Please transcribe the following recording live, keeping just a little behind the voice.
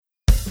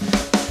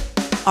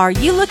Are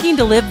you looking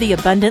to live the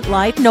abundant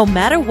life no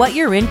matter what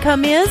your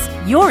income is?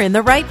 You're in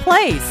the right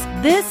place.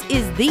 This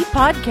is the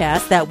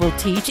podcast that will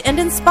teach and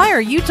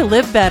inspire you to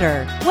live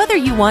better. Whether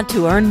you want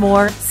to earn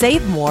more,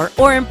 save more,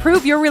 or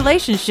improve your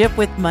relationship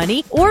with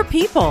money or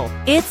people,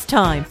 it's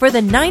time for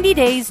the 90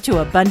 Days to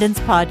Abundance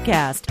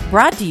podcast,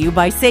 brought to you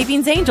by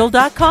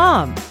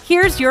SavingsAngel.com.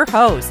 Here's your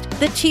host,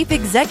 the Chief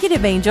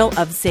Executive Angel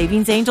of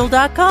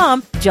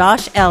SavingsAngel.com,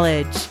 Josh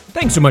Elledge.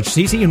 Thanks so much,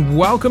 Cece, and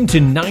welcome to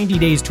 90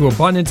 Days to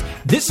Abundance.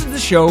 This is the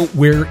show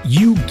where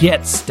you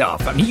get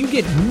stuff. I mean, you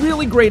get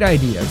really great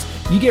ideas.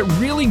 You get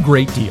really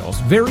great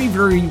deals. Very,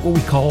 what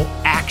we call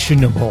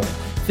actionable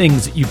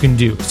things that you can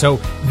do.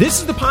 So this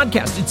is the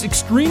podcast. It's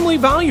extremely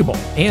valuable,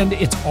 and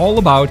it's all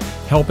about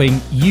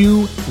helping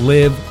you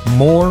live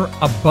more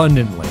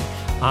abundantly.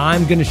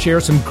 I'm going to share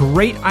some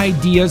great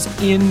ideas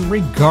in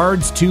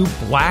regards to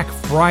Black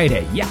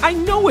Friday. Yeah, I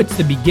know it's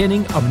the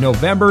beginning of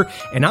November,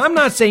 and I'm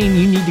not saying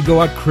you need to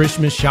go out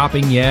Christmas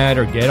shopping yet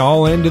or get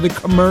all into the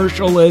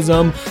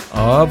commercialism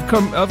of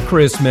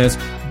Christmas,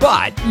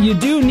 but you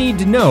do need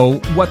to know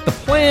what the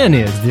plan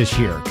is this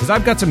year, because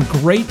I've got some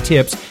great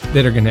tips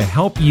that are going to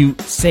help you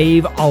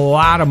save a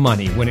lot of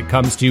money when it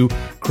comes to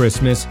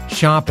Christmas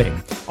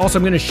shopping. Also,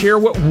 I'm going to share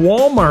what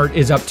Walmart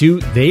is up to.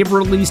 They've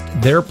released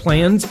their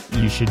plans.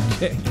 You should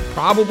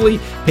probably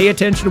pay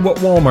attention to what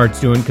Walmart's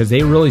doing because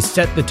they really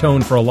set the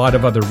tone for a lot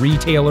of other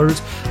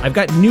retailers. I've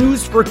got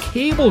news for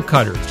cable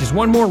cutters. Just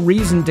one more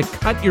reason to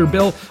cut your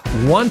bill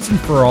once and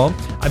for all.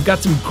 I've got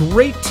some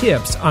great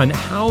tips on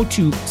how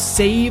to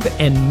save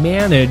and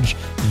manage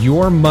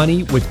your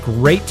money with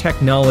great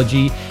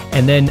technology.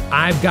 And then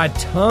I've got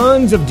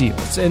tons of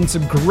deals and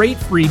some great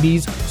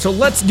freebies. So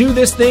let's do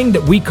this thing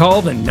that we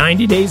call the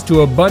 90 Days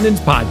to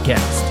Abundance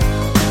podcast.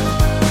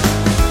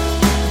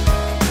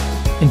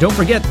 And don't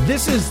forget,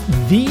 this is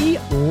the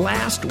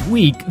last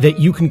week that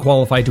you can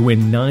qualify to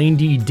win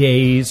 90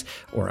 days,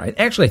 or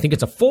actually I think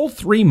it's a full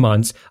 3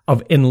 months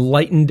of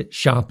Enlightened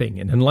Shopping.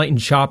 And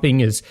Enlightened Shopping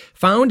is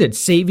found at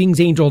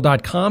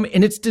SavingsAngel.com,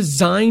 and it's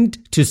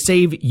designed to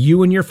save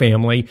you and your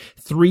family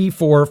 $300,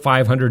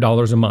 $400,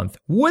 $500 a month.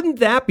 Wouldn't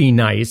that be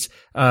nice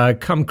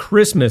come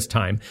Christmas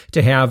time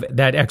to have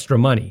that extra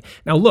money?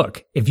 Now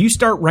look, if you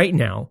start right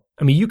now,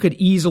 I mean, you could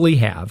easily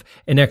have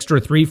an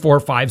extra $300,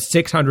 $400,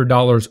 $500,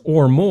 $600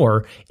 or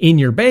more in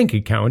your bank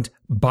account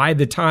by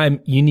the time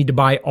you need to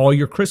buy all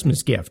your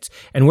Christmas gifts.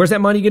 And where's that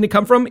money going to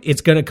come from?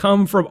 It's going to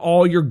come from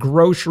all your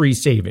grocery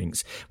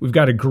savings. We've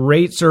got a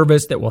great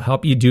service that will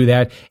help you do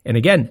that. And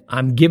again,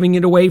 I'm giving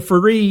it away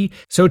free.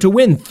 So to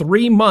win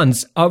 3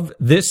 months of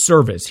this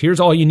service, here's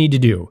all you need to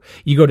do.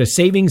 You go to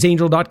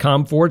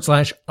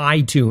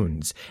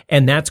SavingsAngel.com/iTunes,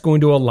 and that's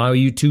going to allow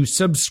you to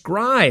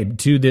subscribe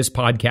to this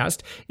podcast.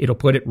 It'll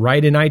put it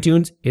right in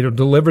iTunes. It'll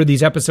deliver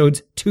these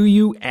episodes to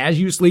you as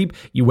you sleep.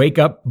 You wake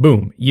up,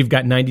 boom, you've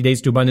got 90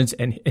 Days to Abundance.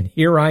 And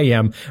here I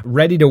am,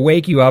 ready to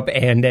wake you up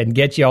and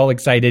get you all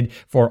excited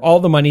for all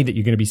the money that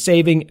you're going to be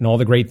saving and all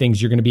the great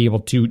things you're going to be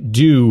able to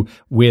do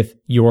with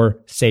your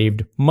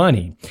saved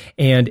money.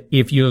 And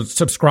if you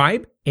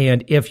subscribe,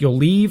 and if you'll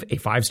leave a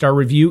 5-star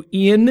review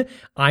in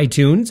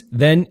iTunes,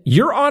 then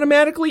you're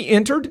automatically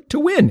entered to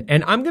win.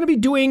 And I'm going to be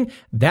doing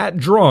that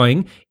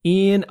drawing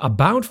in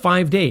about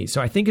 5 days.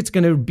 So I think it's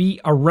going to be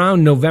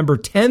around November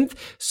 10th.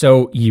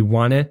 So you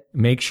want to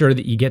make sure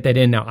that you get that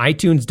in. Now,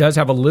 iTunes does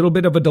have a little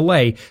bit of a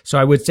delay. So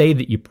I would say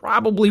that you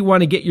probably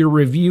want to get your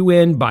review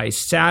in by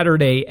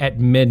Saturday at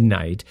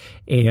midnight.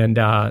 And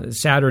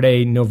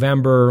Saturday,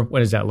 November, what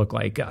does that look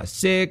like?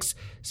 6,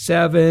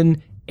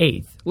 7,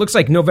 8th. Looks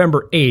like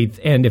November 8th,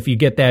 and if you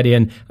get that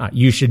in,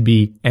 you should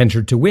be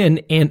entered to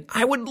win, and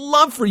I would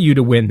love for you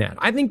to win that.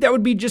 I think that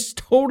would be just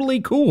totally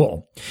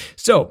cool.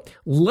 So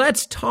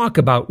let's talk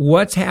about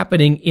what's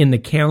happening in the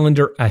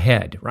calendar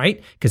ahead,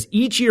 right? Because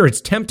each year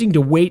it's tempting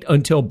to wait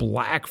until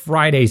Black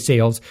Friday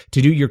sales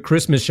to do your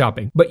Christmas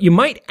shopping, but you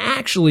might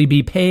actually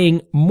be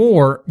paying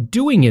more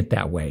doing it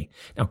that way.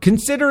 Now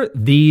consider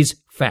these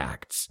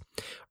facts.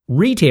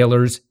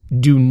 Retailers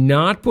do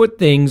not put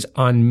things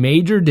on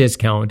major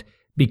discount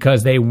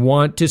because they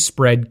want to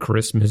spread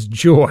Christmas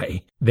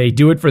joy. They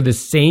do it for the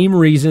same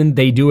reason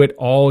they do it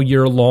all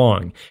year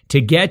long, to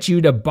get you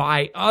to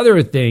buy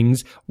other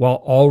things while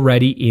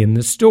already in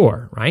the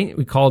store, right?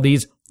 We call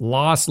these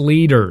loss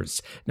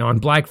leaders. Now, on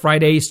Black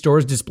Friday,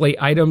 stores display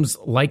items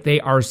like they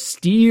are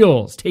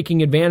steals,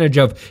 taking advantage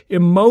of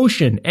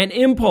emotion and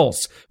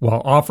impulse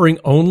while offering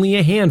only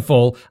a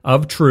handful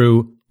of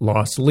true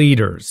loss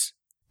leaders.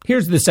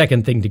 Here's the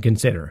second thing to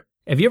consider.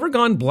 Have you ever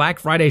gone Black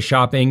Friday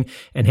shopping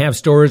and have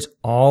stores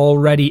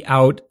already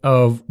out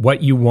of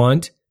what you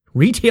want?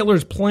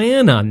 Retailers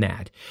plan on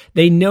that.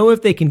 They know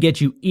if they can get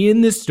you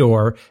in the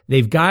store,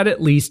 they've got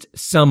at least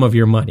some of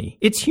your money.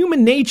 It's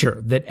human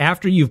nature that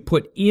after you've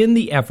put in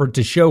the effort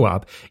to show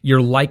up,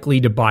 you're likely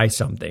to buy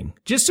something,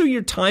 just so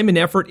your time and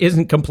effort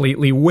isn't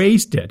completely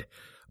wasted.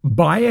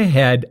 Buy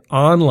ahead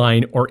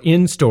online or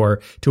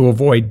in-store to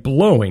avoid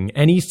blowing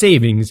any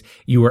savings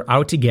you were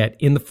out to get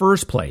in the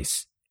first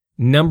place.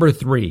 Number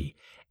 3,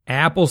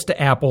 Apples to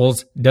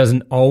apples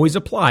doesn't always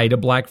apply to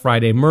Black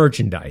Friday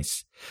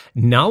merchandise.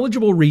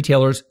 Knowledgeable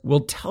retailers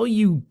will tell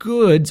you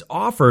goods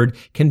offered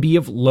can be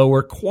of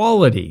lower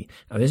quality.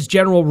 Now, this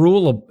general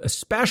rule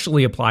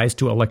especially applies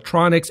to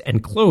electronics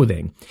and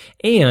clothing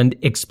and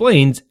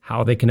explains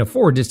how they can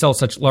afford to sell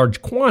such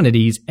large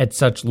quantities at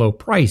such low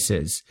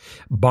prices.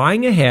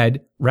 Buying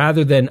ahead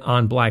rather than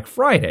on Black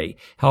Friday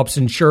helps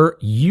ensure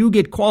you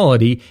get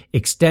quality,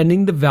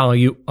 extending the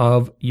value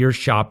of your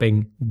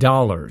shopping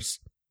dollars.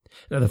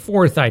 Now, the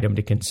fourth item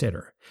to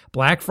consider.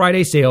 Black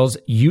Friday sales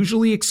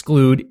usually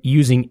exclude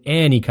using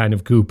any kind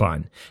of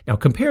coupon. Now,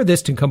 compare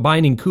this to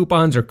combining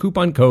coupons or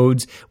coupon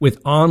codes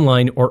with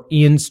online or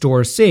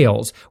in-store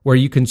sales, where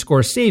you can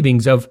score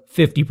savings of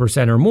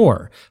 50% or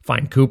more.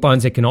 Find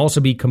coupons that can also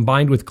be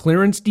combined with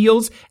clearance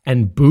deals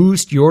and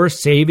boost your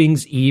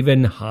savings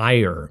even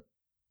higher.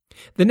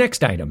 The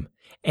next item.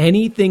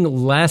 Anything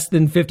less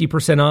than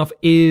 50% off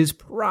is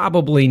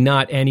probably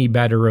not any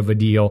better of a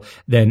deal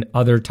than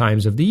other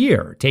times of the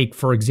year. Take,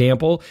 for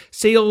example,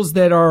 sales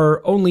that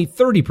are only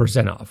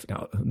 30% off.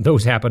 Now,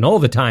 those happen all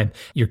the time.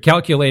 Your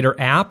calculator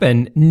app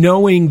and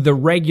knowing the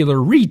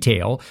regular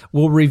retail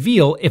will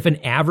reveal if an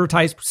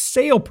advertised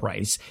sale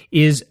price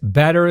is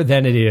better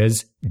than it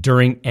is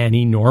during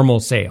any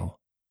normal sale.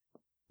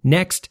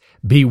 Next,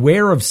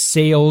 beware of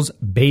sales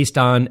based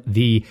on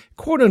the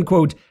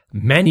quote-unquote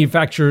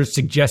manufacturer's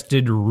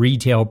suggested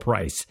retail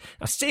price.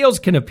 Now, sales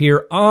can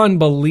appear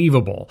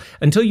unbelievable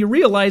until you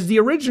realize the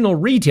original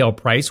retail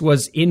price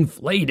was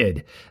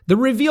inflated. The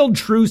revealed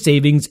true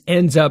savings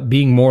ends up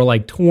being more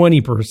like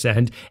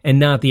 20% and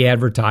not the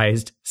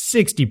advertised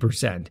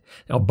 60%.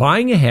 Now,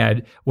 buying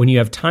ahead when you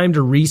have time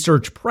to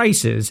research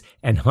prices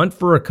and hunt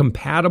for a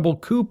compatible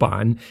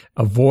coupon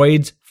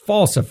avoids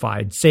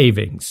falsified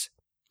savings.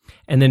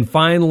 And then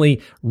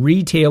finally,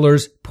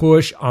 retailers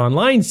push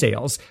online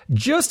sales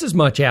just as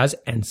much as,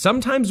 and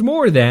sometimes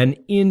more than,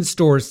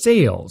 in-store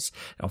sales.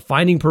 Now,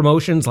 finding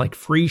promotions like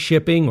free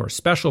shipping or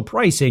special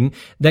pricing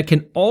that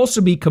can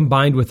also be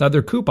combined with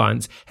other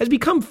coupons has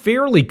become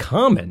fairly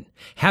common.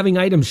 Having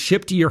items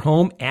shipped to your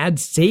home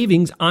adds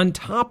savings on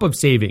top of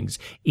savings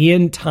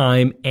in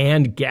time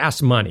and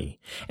gas money.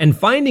 And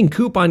finding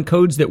coupon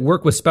codes that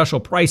work with special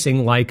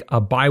pricing like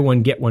a buy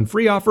one, get one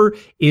free offer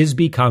is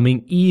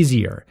becoming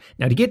easier.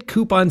 Now, to get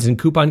coupons and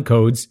coupon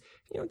codes,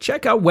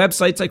 check out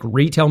websites like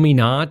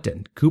RetailMeNot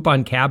and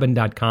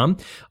CouponCabin.com.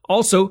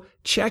 Also,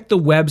 check the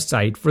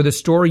website for the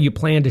store you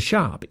plan to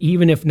shop,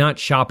 even if not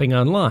shopping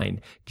online.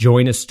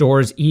 Join a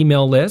store's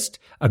email list,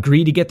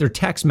 agree to get their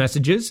text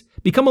messages,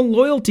 become a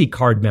loyalty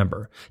card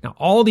member. Now,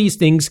 all these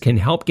things can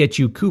help get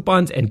you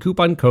coupons and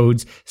coupon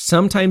codes,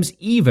 sometimes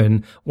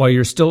even while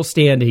you're still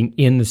standing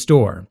in the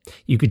store.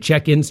 You could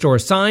check in-store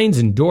signs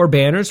and door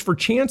banners for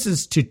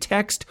chances to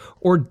text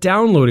or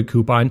download a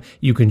coupon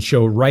you can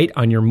show right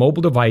on your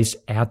mobile device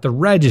at the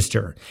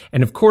register.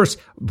 And of course,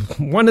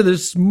 one of the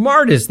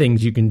smartest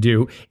things you can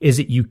do is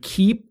that you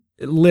keep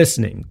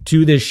listening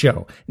to this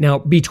show. Now,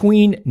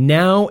 between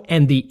now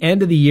and the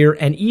end of the year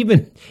and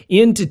even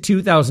into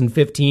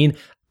 2015,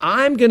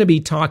 I'm going to be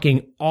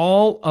talking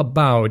all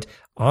about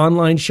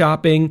online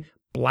shopping,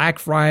 Black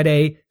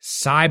Friday,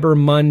 Cyber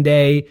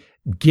Monday,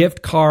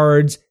 gift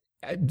cards,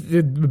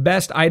 the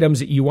best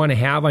items that you want to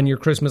have on your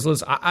Christmas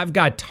list. I've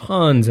got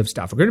tons of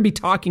stuff. We're going to be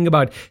talking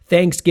about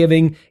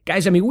Thanksgiving.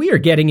 Guys, we are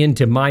getting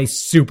into my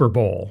Super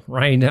Bowl,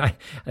 right?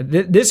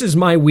 This is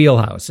my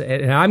wheelhouse,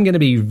 and I'm going to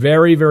be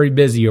very, very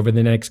busy over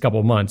the next couple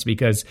of months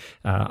because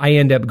I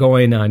end up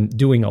going on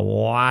doing a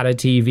lot of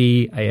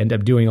TV. I end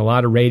up doing a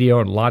lot of radio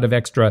and a lot of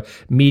extra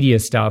media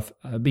stuff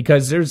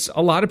because there's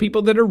a lot of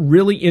people that are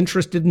really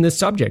interested in this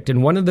subject.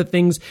 And one of the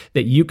things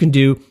that you can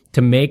do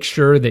to make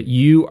sure that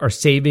you are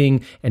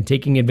saving and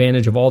taking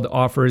advantage of all the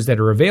offers that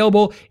are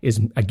available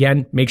is,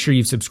 again, make sure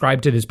you've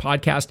subscribed to this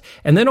podcast.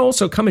 And then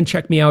also come and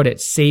check me out at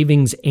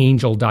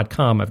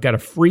savingsangel.com. I've got a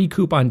free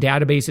coupon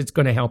database that's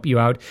going to help you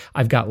out.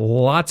 I've got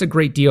lots of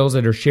great deals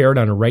that are shared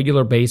on a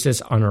regular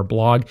basis on our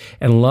blog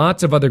and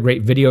lots of other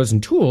great videos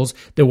and tools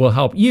that will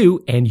help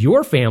you and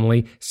your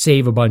family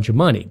save a bunch of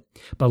money.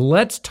 But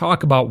let's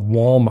talk about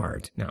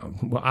Walmart. Now,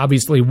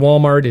 obviously,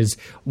 Walmart is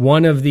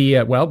one of the,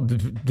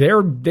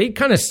 they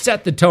kind of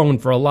set the tone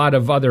for a lot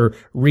of other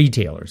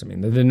retailers.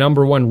 They're the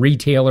number one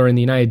retailer in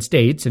the United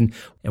States, and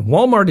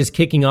Walmart is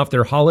kicking off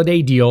their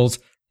holiday deals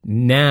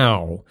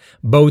now.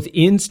 Both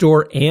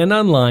in-store and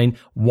online,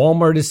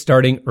 Walmart is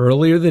starting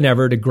earlier than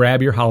ever to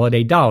grab your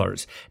holiday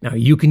dollars. Now,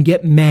 you can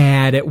get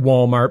mad at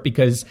Walmart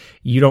because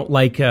you don't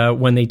like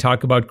when they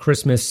talk about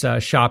Christmas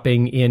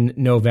shopping in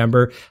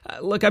November.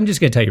 Look, I'm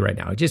just going to tell you right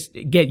now, just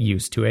get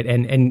used to it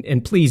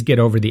and please get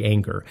over the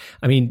anger.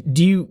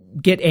 Do you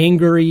get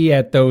angry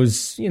at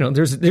those,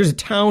 there's a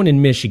town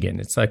in Michigan.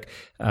 It's like,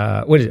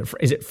 what is it?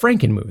 Is it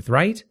Frankenmuth,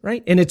 right?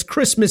 And it's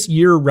Christmas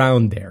year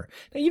round there.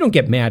 Now, you don't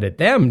get mad at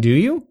them, do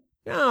you?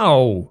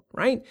 No,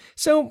 right?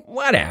 So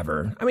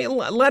whatever. I mean,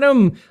 let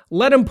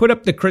them put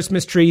up the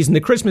Christmas trees, and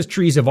the Christmas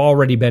trees have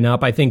already been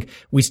up. I think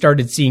we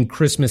started seeing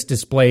Christmas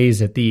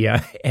displays at the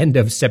end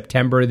of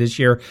September this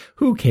year.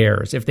 Who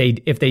cares if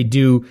they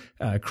do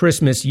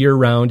Christmas year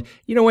round?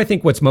 I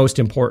think what's most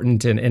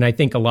important, and I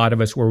think a lot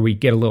of us where we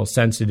get a little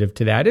sensitive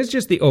to that, is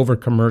just the over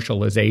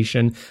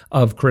commercialization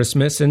of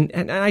Christmas,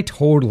 and I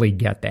totally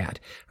get that,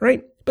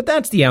 right? But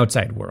that's the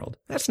outside world.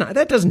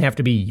 That doesn't have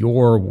to be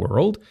your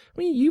world. I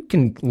mean, you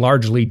can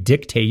largely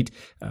dictate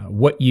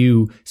what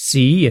you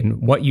see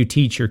and what you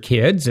teach your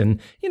kids. And,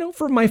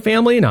 for my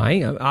family and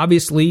I,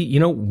 obviously,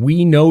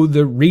 we know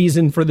the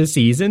reason for the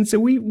season. So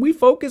we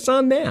focus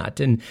on that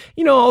and,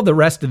 all the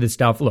rest of the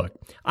stuff. Look,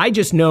 I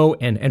just know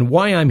and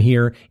why I'm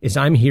here is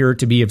I'm here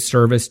to be of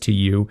service to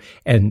you.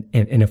 And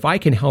if I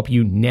can help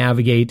you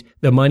navigate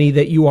the money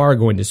that you are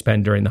going to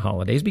spend during the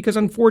holidays, because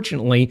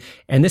unfortunately,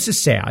 and this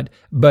is sad,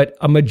 but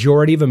a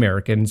majority of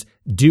Americans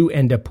do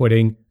end up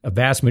putting a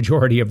vast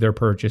majority of their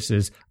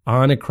purchases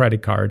on a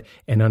credit card.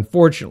 And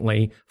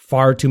unfortunately,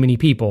 far too many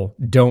people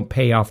don't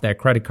pay off that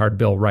credit card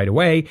bill right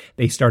away.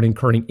 They start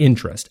incurring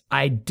interest.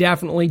 I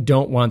definitely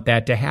don't want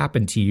that to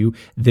happen to you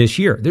this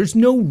year. There's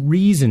no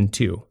reason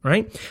to,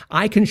 right?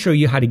 I can show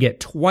you how to get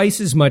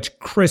twice as much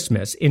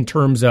Christmas in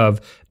terms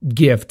of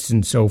gifts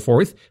and so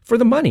forth for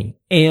the money.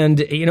 And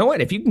you know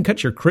what? If you can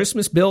cut your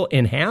Christmas bill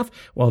in half,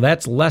 well,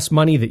 that's less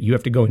money that you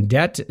have to go in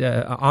debt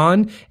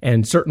on.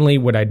 And certainly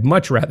what I'd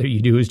much rather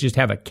you do is just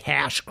have a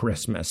cash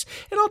Christmas.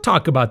 And I'll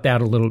talk about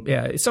that a little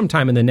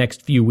sometime in the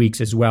next few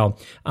weeks as well,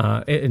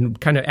 and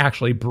kind of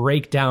actually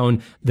break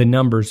down the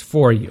numbers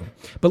for you.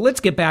 But let's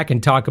get back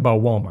and talk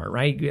about Walmart,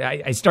 right?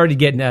 I started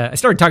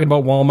talking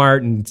about Walmart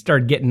and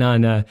started getting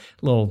on a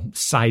little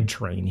side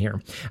train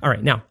here. All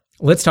right, now,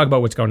 let's talk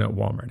about what's going on at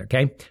Walmart,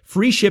 okay?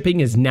 Free shipping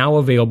is now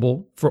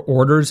available for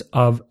orders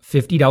of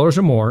 $50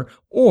 or more,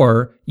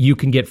 or you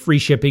can get free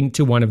shipping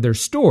to one of their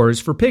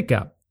stores for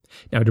pickup.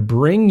 Now, to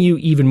bring you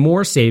even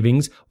more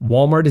savings,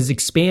 Walmart is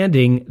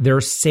expanding their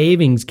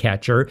savings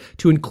catcher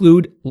to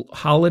include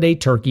holiday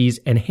turkeys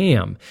and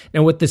ham.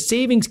 Now, with the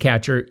savings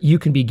catcher, you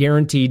can be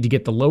guaranteed to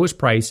get the lowest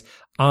price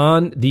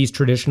on these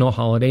traditional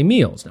holiday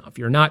meals. Now, if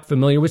you're not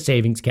familiar with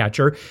Savings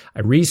Catcher,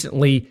 I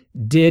recently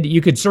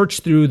you could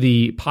search through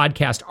the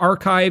podcast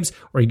archives,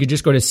 or you could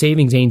just go to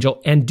Savings Angel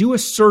and do a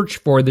search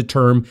for the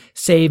term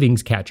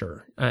Savings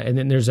Catcher. And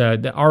then there's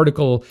the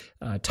article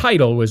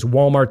title was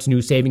Walmart's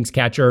new Savings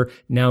Catcher,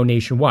 now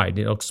nationwide.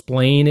 It'll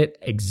explain it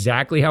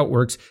exactly how it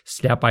works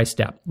step by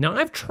step. Now,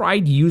 I've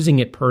tried using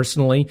it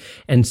personally,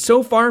 and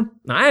so far,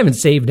 I haven't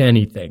saved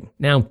anything.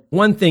 Now,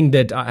 one thing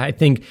that I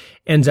think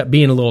ends up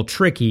being a little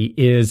tricky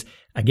is,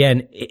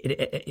 again,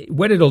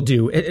 what it'll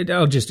do,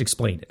 I'll just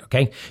explain it,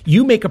 okay?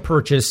 You make a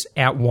purchase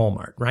at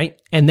Walmart,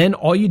 right? And then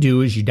all you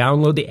do is you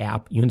download the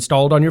app, you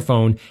install it on your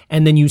phone,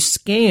 and then you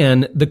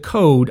scan the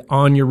code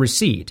on your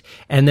receipt.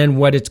 And then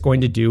what it's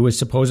going to do is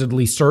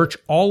supposedly search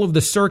all of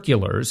the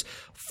circulars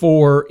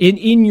for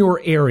in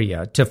your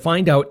area to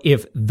find out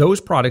if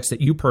those products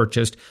that you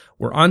purchased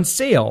were on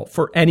sale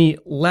for any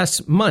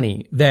less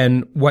money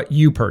than what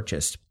you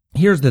purchased.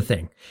 Here's the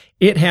thing.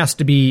 It has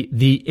to be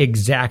the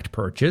exact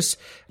purchase.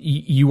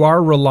 You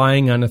are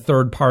relying on a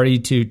third party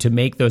to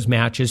make those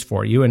matches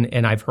for you.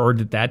 And I've heard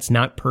that that's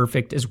not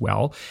perfect as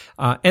well.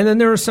 And then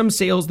there are some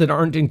sales that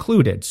aren't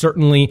included.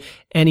 Certainly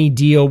any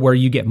deal where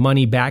you get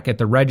money back at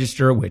the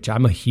register, which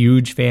I'm a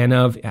huge fan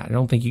of. I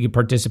don't think you can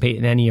participate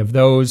in any of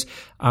those.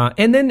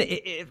 And then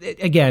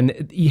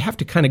again, you have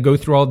to kind of go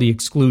through all the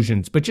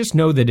exclusions, but just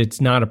know that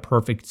it's not a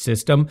perfect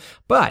system.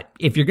 But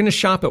if you're going to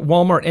shop at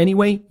Walmart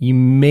anyway, you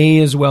may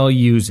as well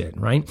use it,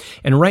 right?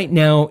 And right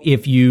now,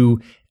 if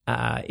you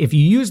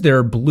use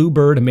their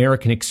Bluebird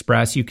American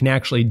Express, you can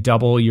actually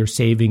double your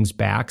savings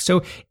back.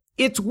 So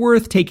it's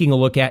worth taking a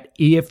look at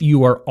if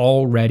you are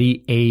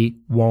already a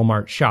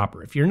Walmart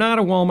shopper. If you're not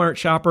a Walmart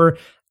shopper,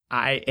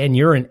 and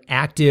you're an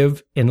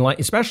active,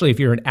 especially if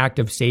you're an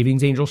active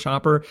Savings Angel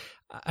shopper,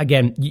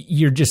 again,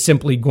 you're just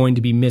simply going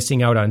to be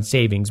missing out on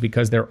savings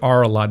because there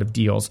are a lot of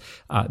deals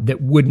that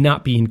would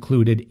not be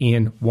included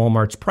in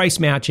Walmart's price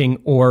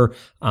matching or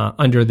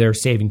under their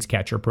Savings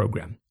Catcher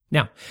program.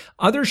 Now,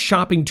 other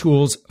shopping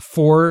tools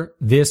for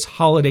this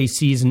holiday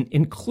season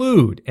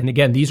include, and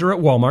again, these are at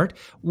Walmart,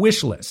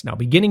 wish list. Now,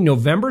 beginning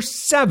November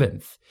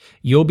 7th,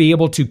 you'll be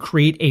able to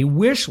create a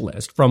wish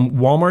list from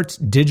Walmart's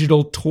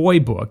digital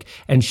toy book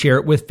and share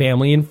it with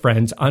family and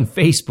friends on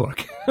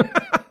Facebook.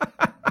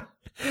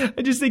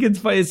 I just think it's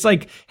fun. It's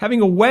like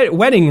having a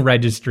wedding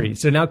registry.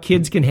 So now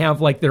kids can have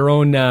like their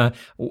own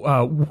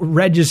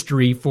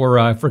registry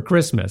for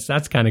Christmas.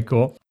 That's kind of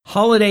cool.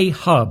 Holiday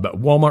Hub.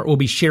 Walmart will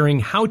be sharing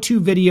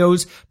how-to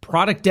videos,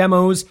 product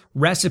demos,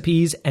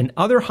 recipes, and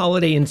other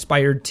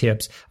holiday-inspired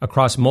tips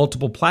across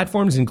multiple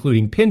platforms,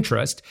 including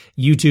Pinterest,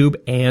 YouTube,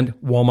 and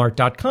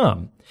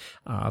Walmart.com.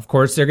 Of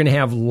course, they're going to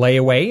have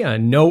layaway,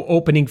 no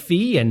opening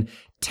fee, and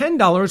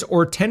 $10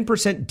 or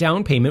 10%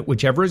 down payment,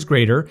 whichever is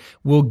greater,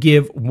 will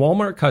give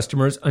Walmart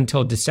customers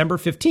until December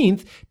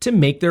 15th to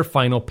make their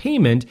final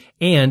payment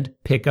and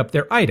pick up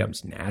their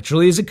items.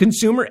 Naturally, as a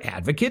consumer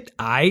advocate,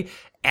 I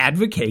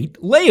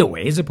advocate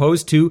layaway as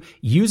opposed to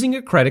using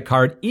a credit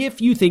card if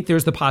you think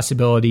there's the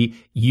possibility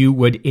you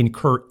would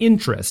incur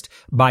interest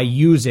by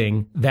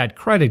using that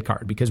credit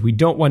card, because we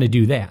don't want to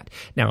do that.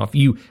 Now, if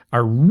you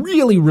are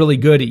really, really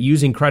good at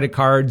using credit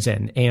cards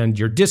and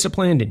you're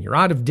disciplined and you're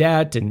out of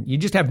debt and you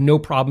just have no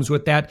problems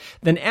with that,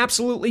 then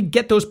absolutely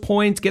get those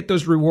points, get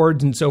those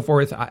rewards and so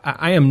forth.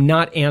 I am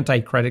not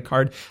anti-credit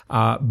card,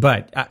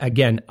 but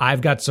again, I've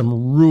got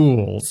some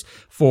rules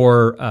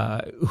for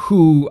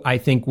who I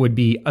think would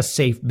be a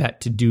safe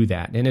bet to do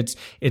that. And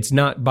it's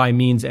not by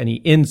means any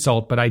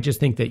insult, but I just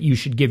think that you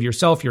should give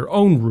yourself your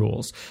own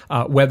rules,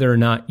 whether or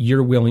not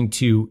you're willing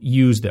to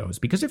use those.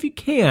 Because if you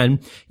can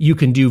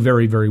do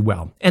very, very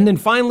well. And then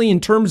finally, in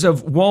terms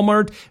of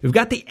Walmart, we've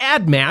got the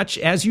ad match.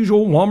 As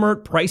usual,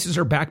 Walmart prices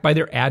are backed by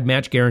their ad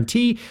match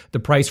guarantee. The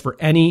price for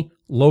any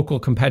local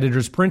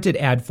competitor's printed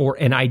ad for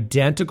an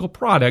identical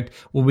product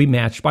will be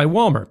matched by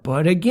Walmart.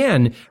 But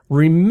again,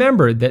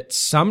 remember that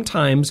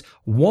sometimes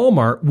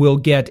Walmart will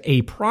get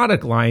a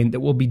product line that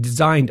will be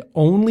designed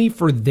only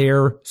for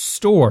their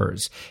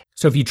stores.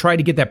 So if you try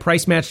to get that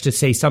price match to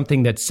say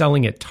something that's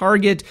selling at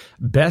Target,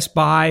 Best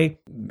Buy,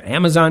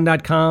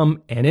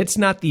 Amazon.com, and it's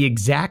not the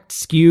exact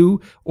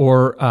SKU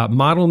or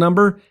model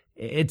number,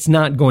 it's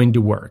not going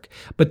to work.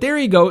 But there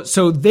you go.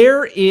 So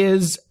there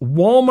is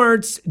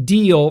Walmart's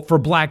deal for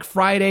Black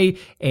Friday.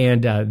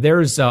 And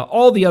there's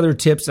all the other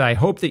tips that I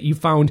hope that you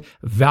found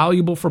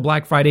valuable for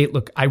Black Friday.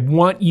 Look, I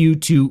want you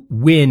to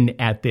win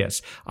at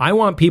this. I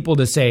want people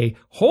to say,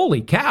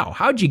 holy cow,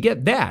 how'd you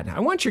get that?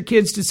 I want your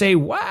kids to say,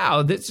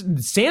 wow,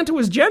 Santa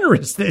was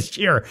generous this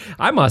year.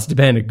 I must have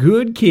been a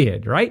good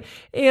kid, right?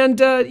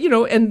 And,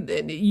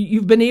 and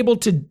you've been able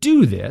to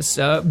do this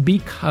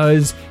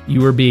because you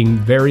were being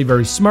very,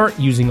 very smart,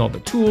 using all the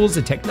tools,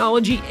 the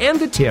technology, and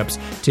the tips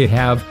to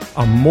have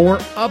a more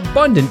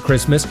abundant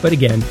Christmas. But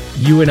again,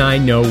 you and I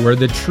know where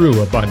the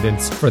true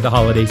abundance for the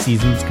holiday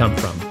seasons come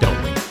from,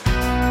 don't we?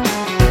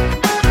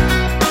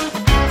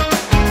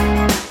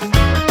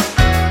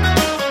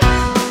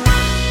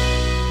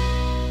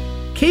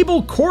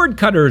 Cable cord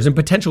cutters and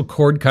potential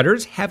cord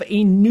cutters have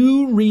a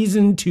new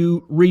reason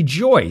to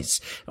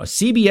rejoice. Now,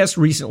 CBS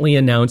recently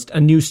announced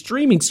a new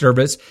streaming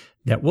service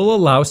that will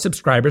allow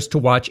subscribers to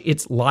watch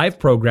its live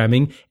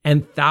programming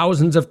and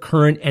thousands of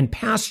current and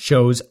past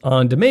shows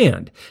on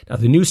demand. Now,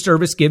 the new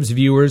service gives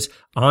viewers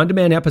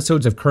on-demand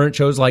episodes of current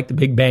shows like The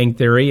Big Bang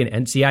Theory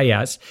and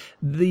NCIS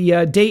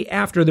the day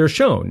after they're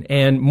shown,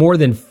 and more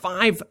than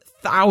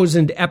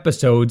 5,000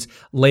 episodes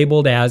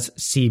labeled as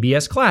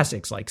CBS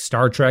classics like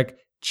Star Trek,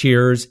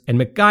 Cheers, and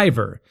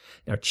MacGyver.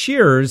 Now,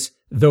 Cheers,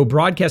 though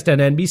broadcast on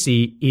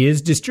NBC,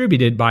 is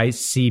distributed by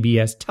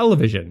CBS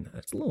Television.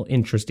 That's a little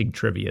interesting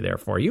trivia there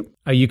for you.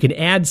 You can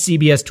add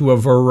CBS to a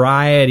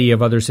variety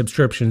of other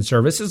subscription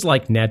services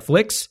like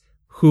Netflix,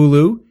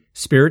 Hulu,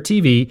 Spirit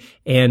TV,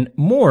 and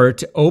more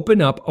to open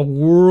up a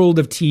world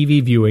of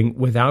TV viewing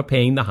without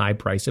paying the high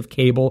price of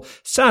cable,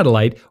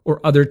 satellite,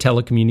 or other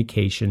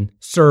telecommunication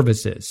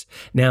services.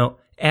 Now,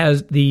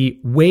 as the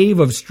wave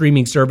of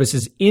streaming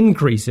services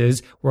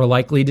increases, we're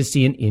likely to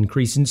see an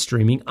increase in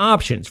streaming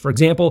options. For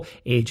example,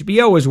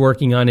 HBO is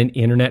working on an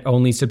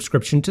internet-only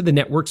subscription to the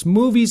network's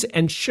movies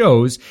and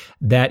shows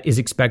that is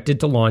expected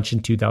to launch in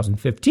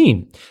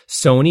 2015.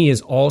 Sony is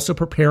also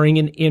preparing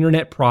an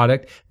internet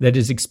product that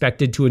is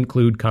expected to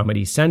include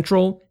Comedy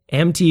Central,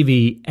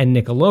 MTV, and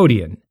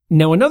Nickelodeon.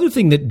 Now, another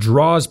thing that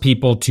draws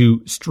people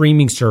to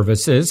streaming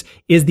services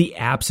is the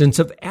absence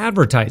of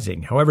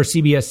advertising. However,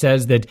 CBS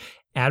says that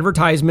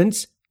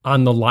advertisements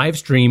on the live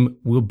stream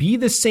will be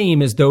the same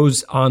as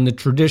those on the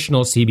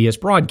traditional CBS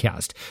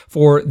broadcast.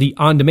 For the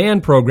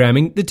on-demand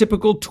programming, the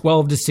typical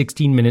 12 to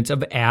 16 minutes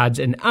of ads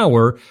an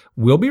hour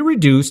will be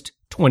reduced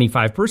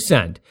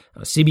 25%.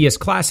 CBS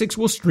Classics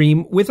will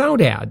stream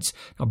without ads.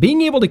 Now,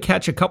 being able to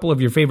catch a couple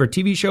of your favorite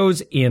TV shows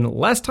in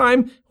less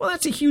time, well,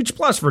 that's a huge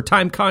plus for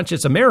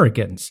time-conscious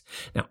Americans.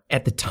 Now,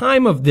 at the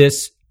time of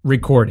this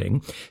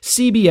recording,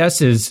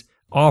 CBS is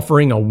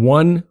offering a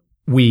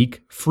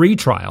one-week free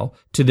trial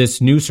to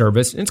this new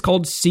service. It's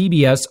called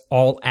CBS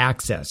All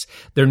Access.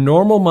 Their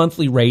normal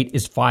monthly rate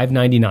is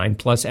 $5.99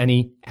 plus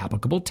any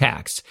applicable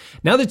tax.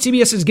 Now that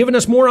CBS has given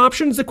us more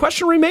options, the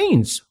question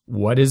remains,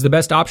 what is the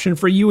best option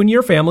for you and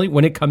your family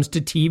when it comes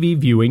to TV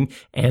viewing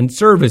and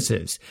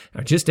services?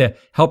 Now, just to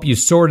help you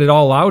sort it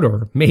all out,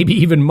 or maybe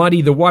even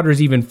muddy the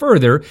waters even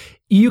further,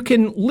 you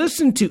can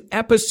listen to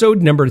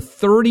episode number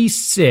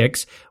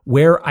 36,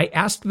 where I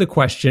asked the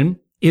question,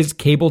 is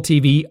cable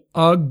TV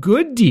a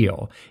good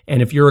deal?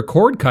 And if you're a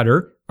cord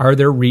cutter, are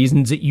there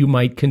reasons that you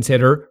might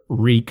consider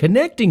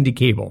reconnecting to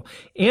cable?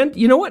 And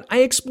you know what? I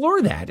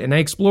explore that. And I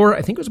explore,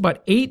 I think it was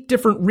about 8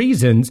 different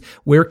reasons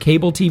where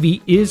cable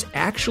TV is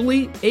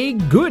actually a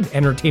good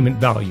entertainment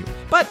value.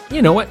 But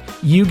you know what?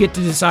 You get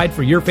to decide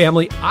for your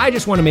family. I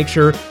just want to make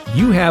sure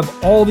you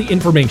have all the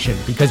information,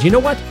 because you know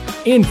what?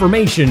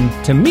 Information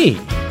to me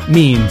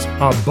means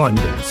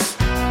abundance.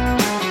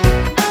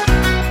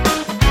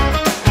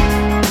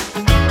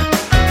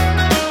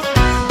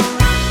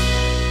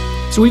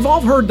 So we've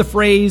all heard the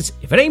phrase,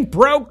 if it ain't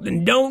broke,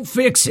 then don't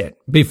fix it,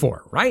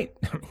 before, right?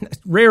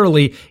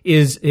 Rarely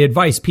is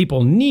advice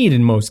people need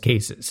in most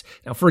cases.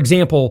 Now, for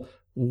example,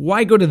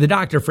 why go to the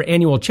doctor for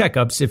annual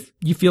checkups if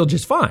you feel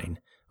just fine?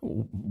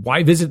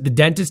 Why visit the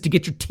dentist to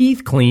get your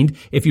teeth cleaned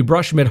if you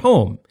brush them at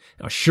home?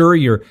 Now, sure,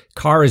 your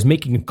car is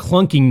making a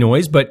clunking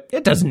noise, but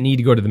it doesn't need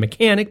to go to the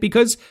mechanic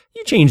because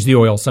you change the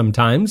oil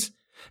sometimes.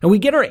 And we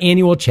get our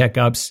annual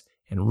checkups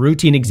and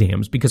routine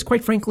exams because,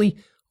 quite frankly,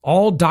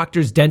 all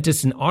doctors,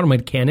 dentists, and auto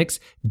mechanics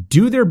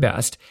do their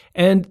best,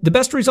 and the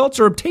best results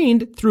are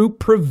obtained through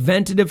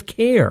preventative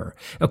care.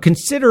 Now,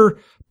 consider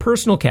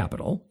Personal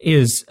Capital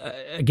is,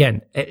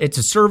 again, it's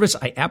a service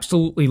I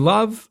absolutely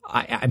love.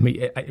 I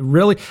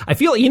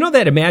feel, you know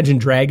that Imagine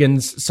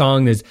Dragons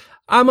song is,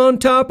 I'm on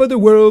top of the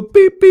world,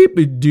 beep, beep,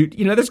 beep, dude.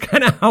 You know, that's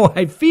kind of how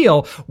I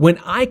feel when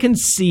I can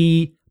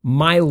see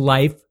my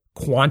life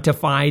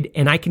quantified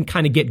and I can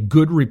kind of get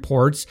good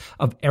reports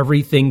of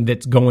everything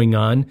that's going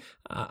on.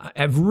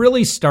 I've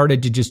really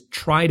started to just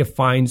try to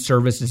find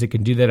services that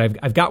can do that.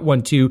 I've got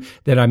one too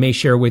that I may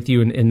share with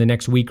you in the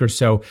next week or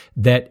so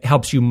that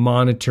helps you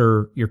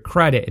monitor your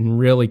credit and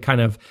really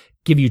kind of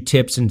give you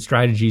tips and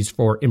strategies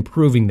for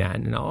improving that.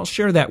 And I'll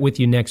share that with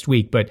you next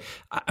week. But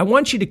I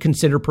want you to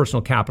consider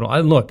Personal Capital.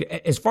 And look,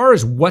 as far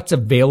as what's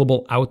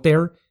available out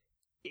there,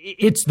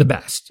 it's the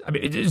best. I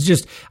mean, it's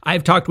just,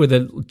 I've talked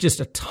with just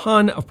a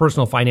ton of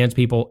personal finance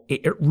people.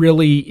 It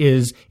really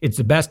is, it's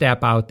the best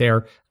app out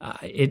there.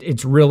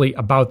 It's really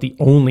about the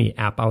only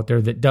app out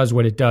there that does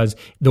what it does,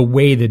 the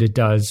way that it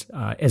does,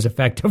 as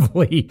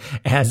effectively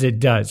as it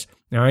does.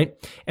 All right.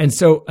 And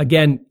so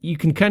again, you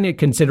can kind of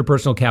consider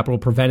Personal Capital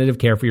preventative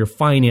care for your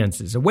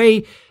finances, a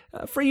way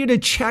for you to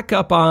check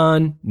up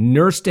on,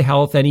 nurse to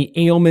health any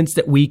ailments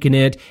that weaken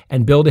it,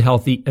 and build a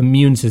healthy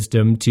immune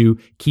system to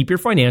keep your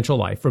financial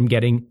life from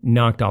getting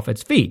knocked off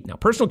its feet. Now,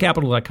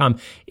 personalcapital.com,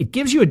 it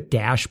gives you a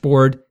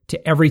dashboard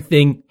to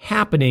everything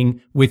happening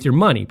with your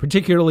money,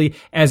 particularly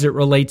as it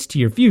relates to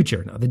your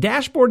future. Now, the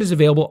dashboard is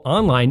available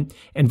online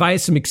and via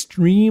some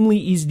extremely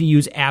easy to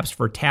use apps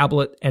for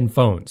tablet and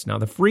phones. Now,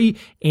 the free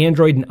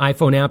Android and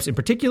iPhone apps in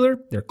particular,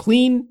 they're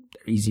clean,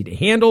 they're easy to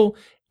handle,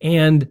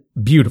 and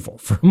beautiful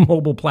for a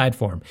mobile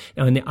platform.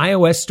 Now, in the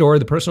iOS store,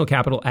 the Personal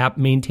Capital app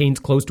maintains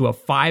close to a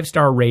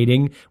 5-star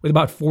rating with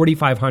about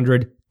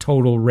 4,500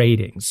 total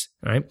ratings.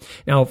 All right.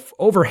 Now,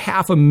 over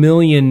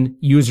 500,000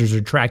 users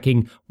are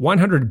tracking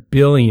 100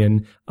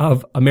 billion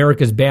of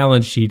America's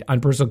balance sheet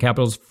on Personal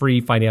Capital's free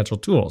financial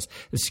tools.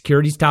 The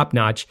security's top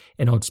notch,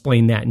 and I'll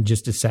explain that in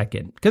just a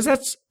second because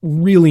that's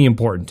really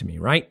important to me,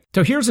 right?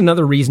 So here's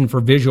another reason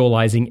for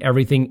visualizing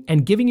everything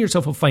and giving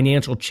yourself a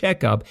financial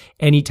checkup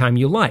anytime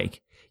you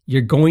like.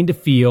 You're going to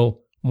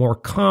feel more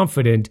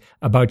confident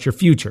about your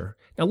future.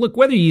 Now, look,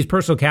 whether you use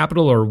Personal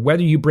Capital or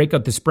whether you break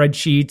out the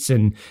spreadsheets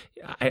and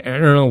I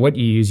don't know what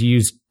you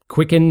use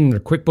Quicken or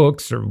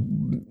QuickBooks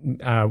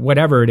or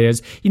whatever it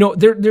is, you know,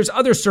 there's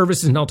other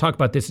services, and I'll talk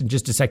about this in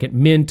just a second,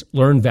 Mint,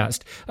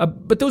 LearnVest,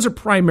 but those are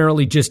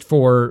primarily just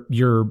for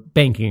your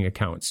banking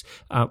accounts.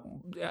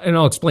 And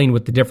I'll explain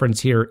what the difference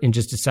here in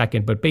just a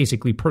second, but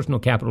basically Personal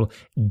Capital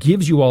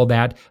gives you all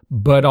that,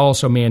 but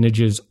also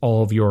manages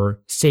all of your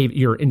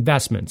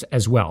investments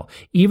as well.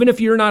 Even if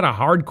you're not a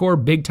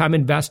hardcore big time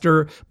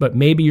investor, but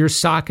maybe you're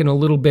socking a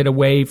little bit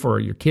away for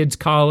your kids'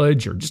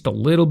 college or just a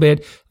little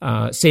bit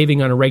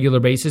saving on a regular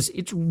basis,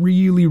 it's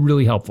really,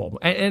 really helpful.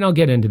 And I'll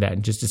get into that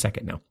in just a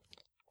second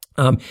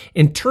now.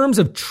 In terms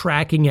of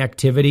tracking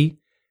activity,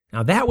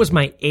 now that was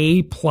my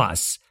A+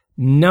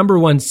 number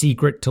one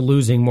secret to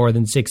losing more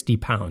than 60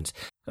 pounds.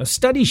 A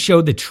study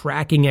showed that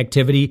tracking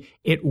activity,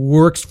 it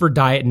works for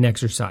diet and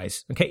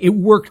exercise. Okay. It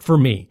worked for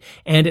me,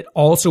 and it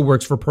also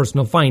works for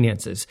personal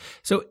finances.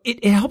 So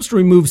it helps to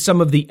remove some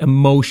of the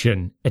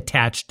emotion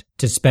attached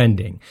to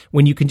spending.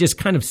 When you can just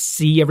kind of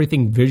see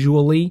everything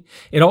visually,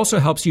 it also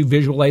helps you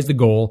visualize the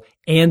goal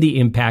and the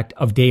impact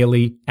of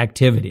daily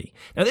activity.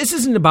 Now, this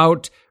isn't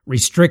about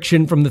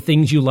restriction from the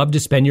things you love to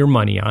spend your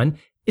money on.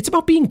 It's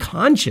about being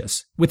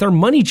conscious with our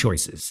money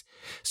choices.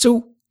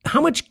 So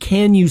how much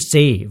can you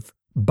save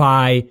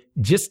by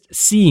just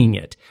seeing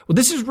it? Well,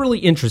 this is really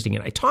interesting.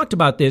 And I talked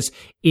about this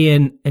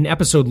in an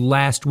episode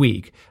last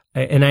week.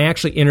 And I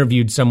actually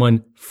interviewed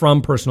someone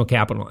from Personal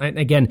Capital. And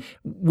again,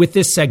 with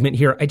this segment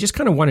here, I just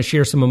kind of want to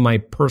share some of my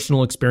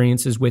personal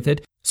experiences with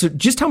it. So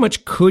just how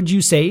much could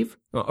you save?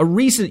 A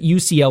recent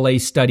UCLA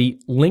study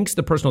links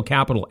the Personal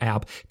Capital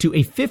app to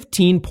a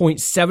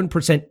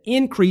 15.7%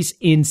 increase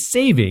in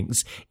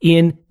savings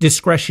in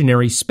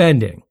discretionary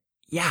spending.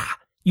 Yeah,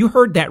 you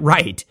heard that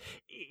right.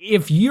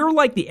 If you're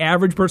like the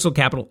average Personal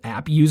Capital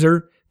app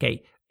user,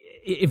 okay,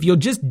 if you'll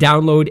just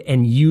download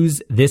and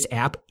use this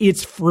app,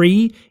 it's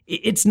free.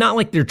 It's not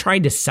like they're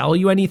trying to sell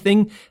you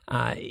anything.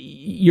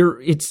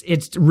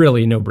 It's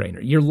really a no-brainer.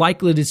 You're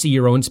likely to see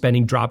your own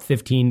spending drop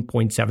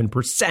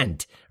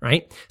 15.7%,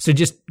 right? So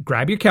just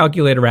grab your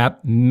calculator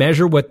app,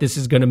 measure what this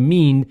is going to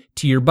mean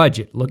to your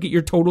budget. Look at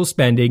your total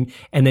spending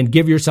and then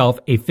give yourself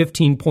a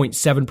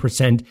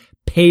 15.7%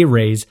 pay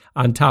raise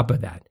on top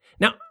of that.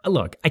 Now,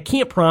 look, I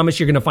can't promise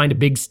you're going to find a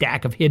big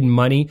stack of hidden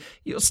money.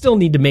 You'll still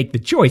need to make the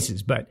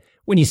choices, but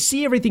when you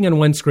see everything on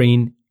one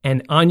screen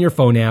and on your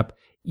phone app,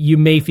 you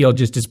may feel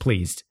just as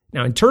pleased.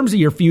 Now, in terms of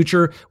your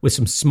future, with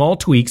some small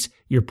tweaks,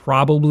 you're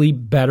probably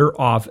better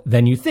off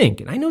than you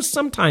think. And I know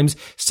sometimes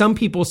some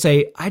people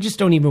say, I just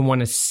don't even want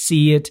to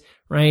see it,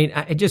 right?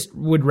 I just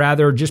would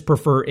rather just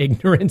prefer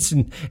ignorance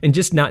and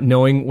just not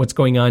knowing what's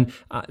going on.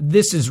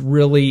 This is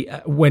really,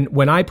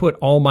 when I put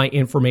all my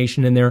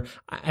information in there,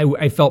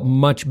 I felt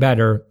much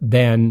better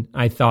than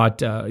I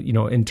thought,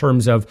 in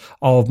terms of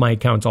all of my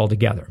accounts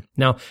altogether.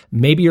 Now,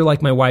 maybe you're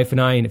like my wife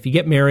and I, and if you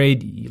get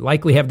married, you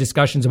likely have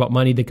discussions about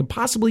money that could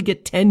possibly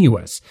get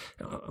tenuous.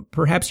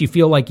 Perhaps you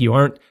feel like you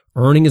aren't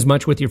earning as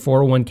much with your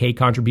 401k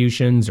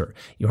contributions, or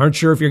you aren't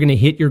sure if you're going to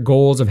hit your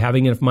goals of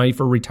having enough money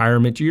for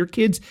retirement or your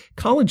kids'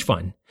 college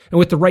fund. And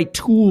with the right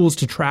tools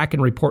to track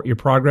and report your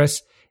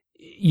progress,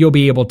 you'll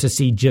be able to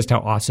see just how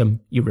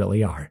awesome you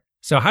really are.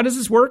 So how does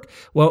this work?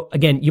 Well,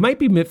 again, you might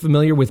be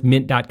familiar with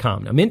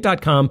Mint.com. Now,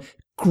 Mint.com,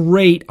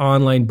 great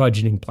online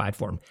budgeting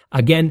platform.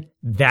 Again,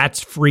 that's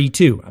free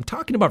too. I'm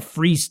talking about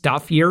free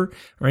stuff here,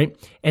 right?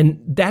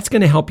 And that's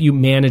going to help you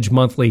manage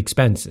monthly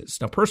expenses.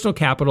 Now, Personal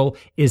Capital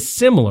is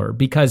similar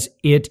because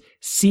it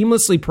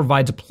seamlessly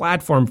provides a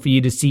platform for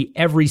you to see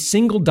every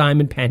single dime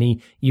and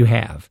penny you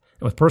have.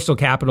 With Personal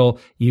Capital,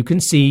 you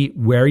can see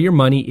where your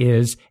money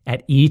is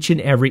at each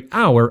and every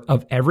hour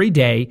of every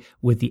day,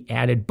 with the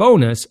added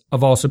bonus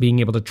of also being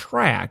able to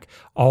track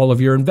all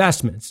of your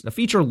investments, a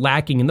feature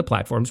lacking in the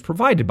platforms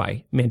provided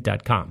by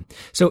Mint.com.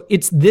 So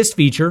it's this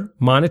feature,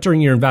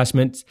 monitoring your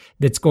investments,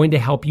 that's going to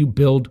help you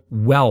build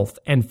wealth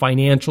and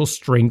financial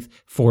strength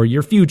for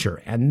your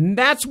future. And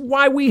that's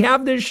why we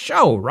have this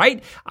show,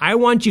 right? I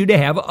want you to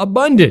have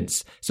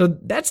abundance. So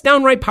that's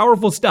downright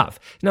powerful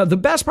stuff. Now, the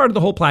best part of the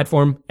whole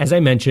platform, as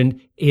I mentioned,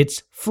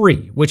 it's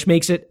free, which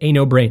makes it a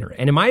no-brainer.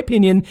 And in my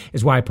opinion,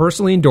 is why I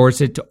personally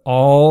endorse it to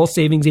all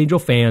Savings Angel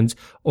fans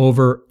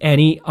over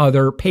any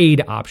other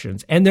paid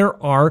options. And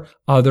there are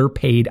other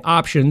paid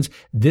options.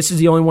 This is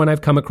the only one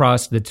I've come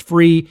across that's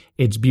free.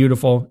 It's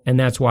beautiful. And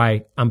that's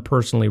why I'm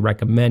personally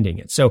recommending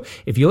it. So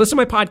if you listen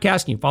to my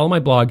podcast and you follow my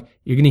blog,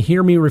 you're going to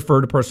hear me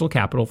refer to Personal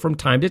Capital from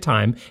time to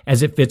time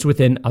as it fits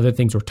within other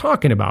things we're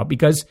talking about,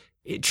 because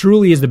it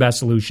truly is the best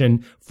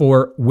solution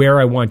for where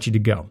I want you to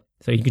go.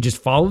 So you could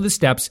just follow the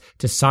steps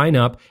to sign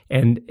up,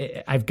 and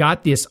I've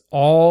got this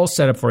all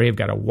set up for you. I've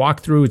got a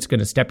walkthrough. It's going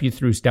to step you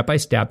through step by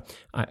step.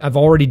 I've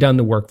already done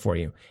the work for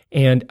you.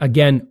 And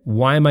again,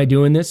 why am I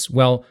doing this?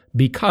 Well,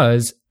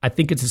 because I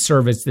think it's a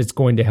service that's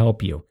going to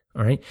help you.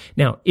 All right.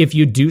 Now, if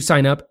you do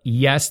sign up,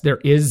 yes, there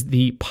is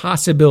the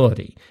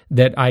possibility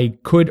that I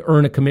could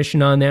earn a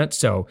commission on that.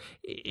 So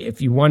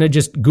if you want to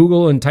just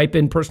Google and type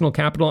in Personal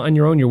Capital on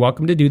your own, you're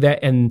welcome to do that.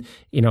 And,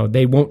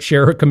 they won't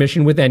share a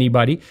commission with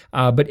anybody.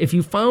 But if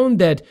you found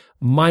that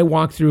my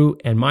walkthrough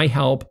and my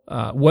help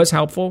was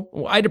helpful,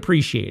 well, I'd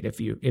appreciate if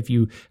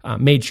you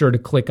made sure to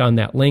click on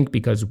that link,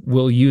 because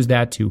we'll use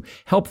that to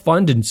help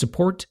fund and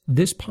support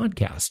this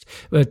podcast.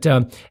 But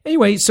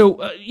anyway,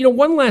 so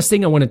one last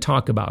thing I want to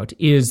talk about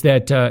is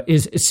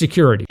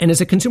security. And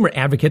as a consumer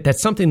advocate,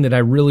 that's something that I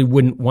really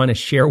wouldn't want to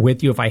share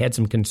with you if I had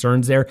some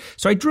concerns there.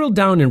 So I drilled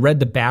down and read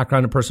the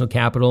background of Personal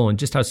Capital and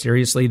just how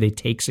seriously they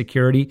take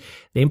security.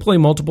 They employ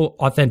multiple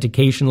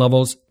authentication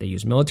levels. They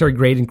use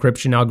military-grade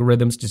encryption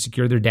algorithms to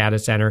secure their data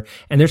center,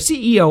 and their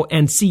CEO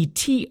and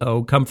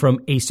CTO come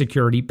from a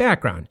security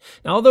background.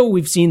 Now, although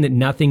we've seen that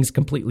nothing's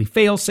completely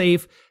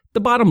fail-safe, the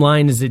bottom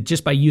line is that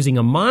just by using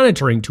a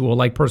monitoring tool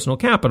like Personal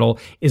Capital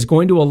is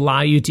going to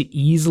allow you to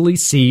easily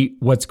see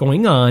what's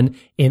going on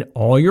in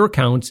all your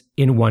accounts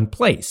in one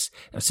place.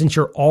 Now, since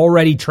you're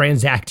already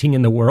transacting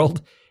in the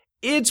world,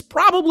 it's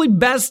probably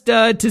best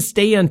to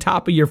stay on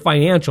top of your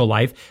financial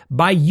life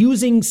by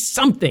using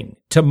something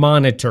to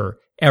monitor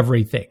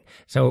everything.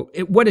 So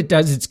what it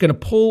does, it's going to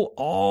pull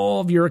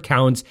all of your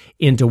accounts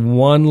into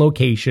one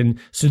location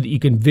so that you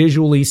can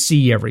visually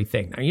see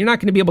everything. Now, you're not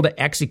going to be able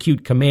to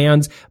execute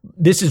commands.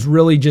 This is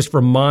really just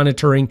for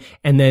monitoring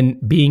and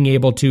then being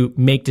able to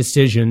make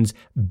decisions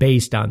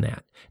based on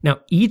that.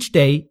 Now, each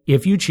day,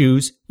 if you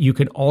choose, you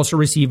can also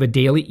receive a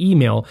daily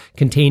email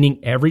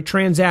containing every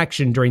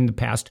transaction during the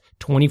past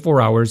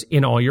 24 hours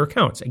in all your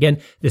accounts.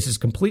 Again, this is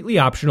completely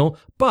optional,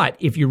 but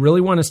if you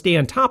really want to stay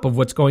on top of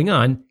what's going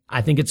on,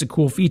 I think it's a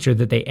cool feature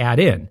that they add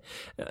in.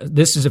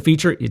 This is a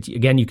feature,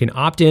 again, you can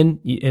opt in,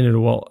 and it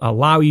will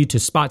allow you to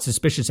spot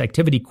suspicious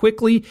activity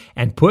quickly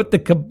and put the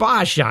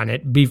kibosh on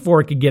it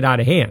before it could get out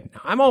of hand.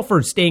 I'm all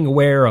for staying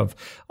aware of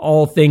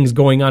all things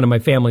going on in my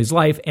family's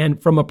life, and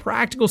from a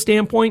practical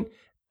standpoint,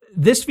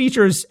 this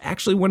feature is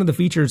actually one of the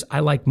features I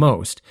like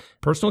most.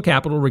 Personal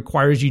Capital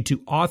requires you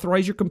to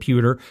authorize your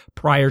computer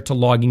prior to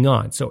logging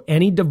on. So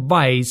any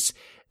device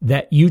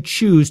that you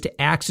choose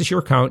to access your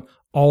account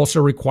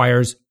also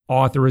requires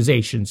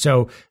authorization.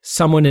 So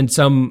someone in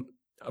some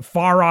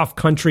far off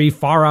country,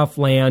 far off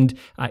land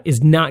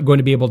is not going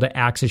to be able to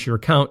access your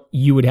account.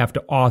 You would have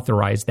to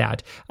authorize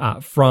that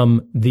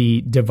from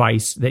the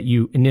device that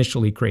you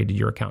initially created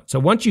your account. So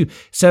once you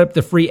set up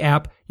the free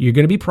app, you're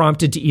going to be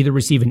prompted to either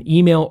receive an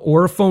email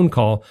or a phone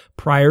call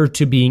prior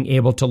to being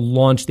able to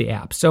launch the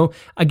app. So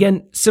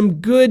again,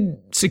 some good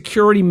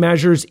security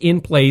measures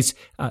in place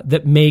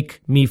that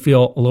make me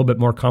feel a little bit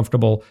more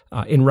comfortable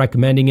in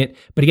recommending it.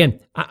 But again,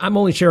 I'm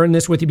only sharing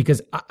this with you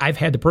because I've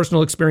had the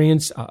personal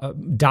experience.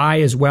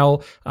 Di as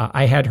well.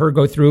 I had her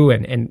go through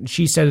and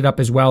she set it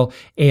up as well.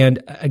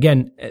 And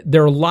again,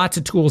 there are lots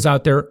of tools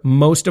out there.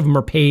 Most of them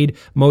are paid.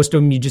 Most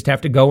of them you just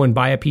have to go and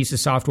buy a piece of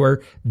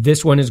software.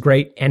 This one is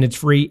great and it's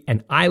free.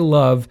 And I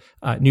love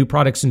new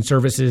products and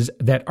services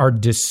that are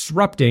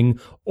disrupting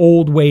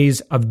old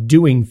ways of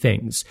doing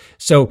things.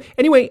 So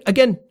anyway,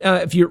 again,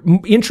 if you're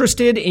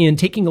interested in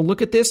taking a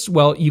look at this,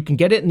 well, you can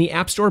get it in the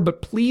App Store,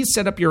 but please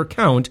set up your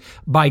account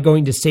by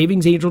going to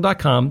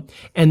savingsangel.com.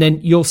 And then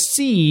you'll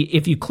see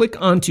if you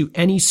click onto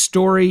any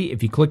story,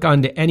 if you click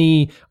onto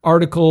any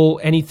article,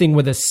 anything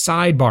with a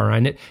sidebar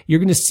on it, you're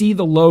going to see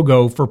the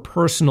logo for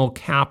Personal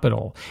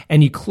Capital.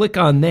 And you click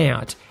on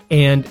that,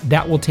 and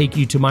that will take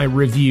you to my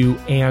review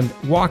and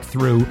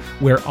walkthrough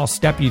where I'll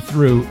step you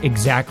through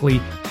exactly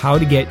how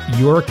to get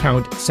your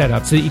account set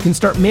up so that you can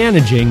start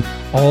managing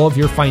all of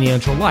your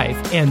financial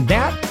life. And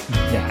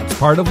that's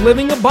part of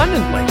living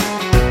abundantly.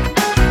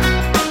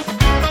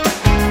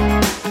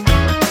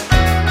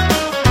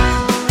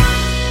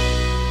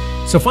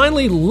 So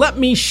finally, let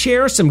me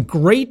share some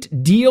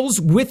great deals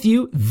with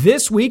you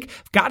this week.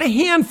 I've got a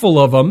handful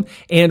of them,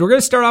 and we're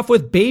going to start off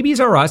with Babies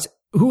R Us,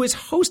 who is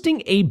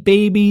hosting a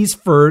Baby's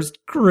First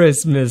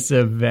Christmas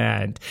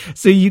event.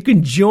 So you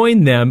can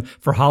join them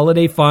for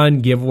holiday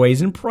fun, giveaways,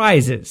 and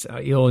prizes.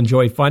 You'll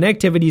enjoy fun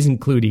activities,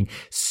 including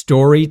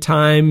story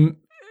time,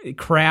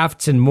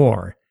 crafts, and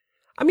more.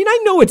 I mean, I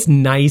know it's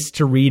nice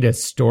to read a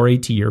story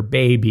to your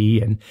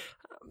baby, and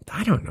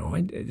I don't know.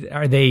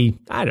 Are they,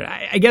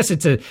 I guess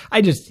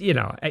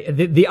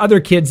the other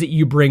kids that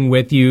you bring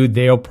with you,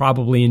 they'll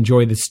probably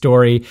enjoy the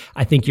story.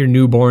 I think your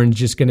newborn's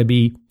just going to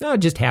be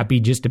just happy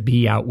just to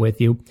be out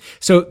with you.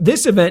 So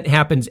this event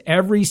happens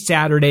every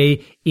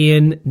Saturday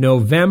in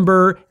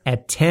November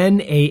at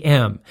 10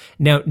 a.m.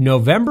 Now,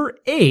 November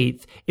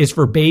 8th is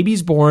for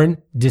babies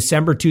born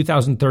December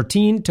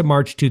 2013 to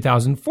March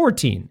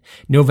 2014.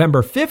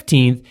 November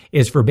 15th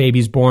is for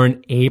babies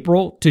born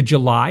April to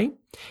July.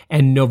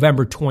 And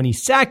November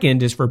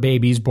 22nd is for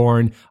babies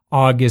born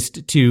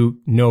August to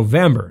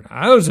November.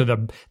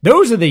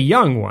 Those are the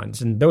young ones,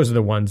 and those are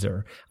the ones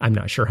that I'm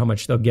not sure how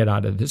much they'll get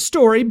out of the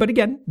story, but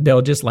again,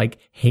 they'll just like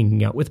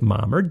hanging out with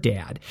mom or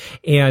dad.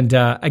 And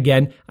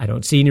again, I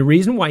don't see any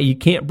reason why you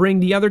can't bring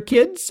the other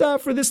kids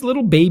for this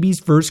little Baby's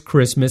First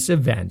Christmas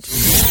event.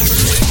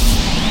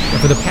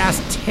 For the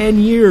past 10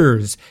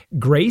 years,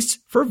 Grace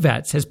for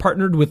Vets has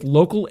partnered with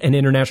local and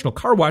international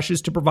car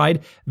washes to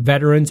provide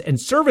veterans and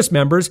service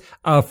members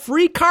a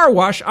free car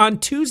wash on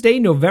Tuesday,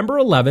 November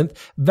 11th,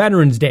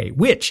 Veterans Day,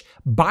 which,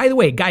 by the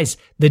way, guys,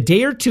 the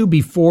day or two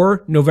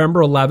before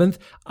November 11th,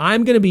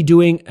 I'm going to be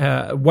doing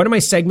one of my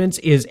segments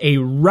is a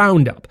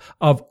roundup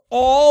of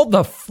all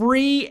the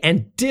free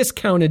and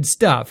discounted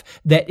stuff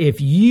that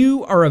if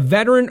you are a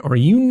veteran or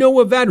you know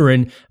a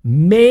veteran,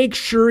 make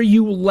sure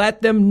you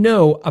let them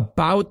know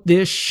about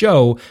this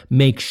show.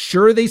 Make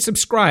sure they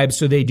subscribe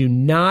so they do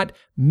not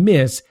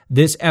miss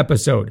this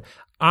episode.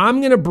 I'm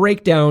going to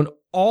break down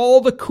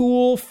all the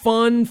cool,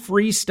 fun,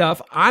 free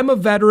stuff. I'm a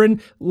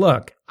veteran.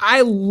 Look,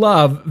 I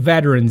love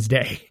Veterans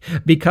Day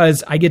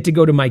because I get to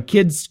go to my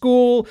kids'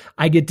 school.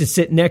 I get to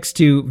sit next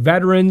to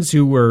veterans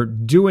who were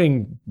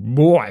doing,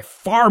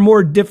 far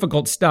more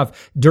difficult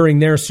stuff during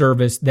their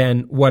service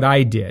than what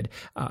I did.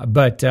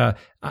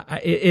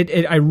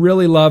 I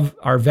really love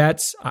our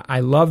vets.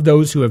 I love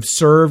those who have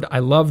served. I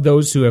love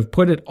those who have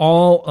put it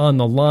all on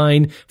the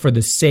line for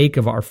the sake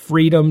of our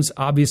freedoms.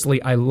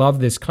 Obviously, I love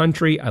this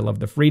country. I love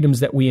the freedoms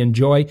that we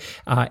enjoy.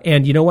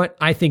 And you know what?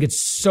 I think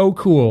it's so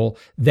cool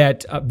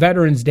that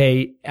Veterans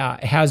Day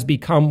has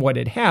become what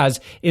it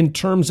has in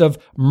terms of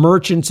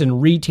merchants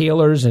and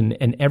retailers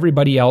and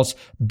everybody else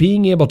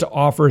being able to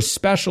offer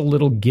special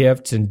little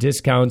gifts and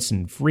discounts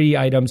and free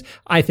items.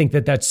 I think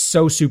that that's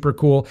so super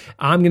cool.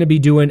 I'm going to be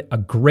doing a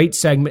great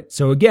segment.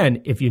 So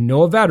again, if you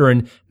know a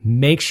veteran,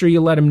 make sure you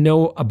let them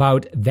know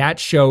about that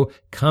show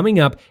coming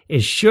up.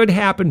 It should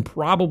happen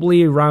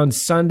probably around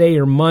Sunday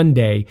or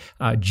Monday,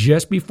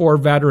 just before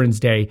Veterans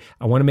Day.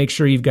 I want to make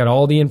sure you've got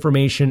all the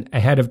information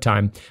ahead of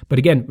time. But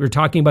again, we're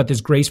talking about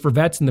this Grace for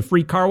Vets and the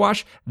free car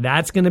wash.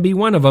 That's going to be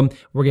one of them.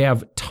 We're going to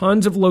have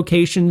tons of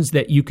locations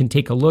that you can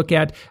take a look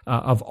at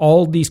of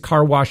all these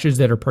car washes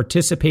that are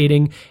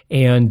participating.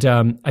 And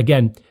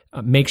again,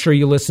 make sure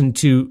you listen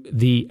to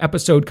the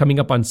episode coming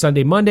up on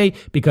Sunday, Monday,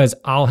 because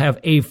I'll have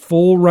a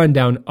full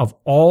rundown of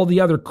all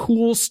the other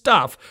cool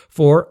stuff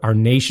for our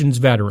nation's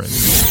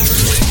veterans.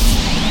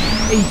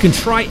 You can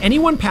try any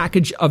one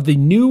package of the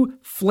new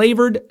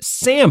flavored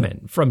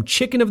salmon from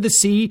Chicken of the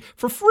Sea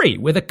for free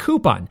with a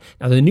coupon.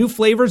 Now, the new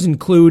flavors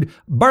include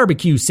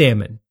barbecue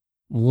salmon,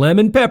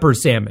 lemon pepper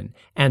salmon,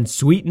 and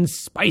sweet and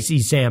spicy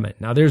salmon.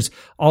 Now, there's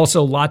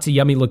also lots of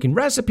yummy looking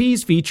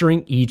recipes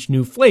featuring each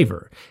new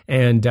flavor.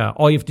 And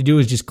all you have to do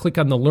is just click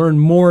on the Learn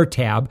More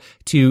tab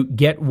to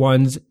get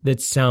ones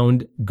that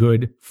sound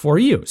good for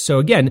you. So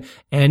again,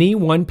 any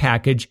one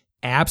package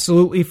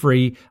absolutely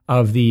free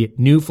of the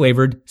new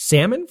flavored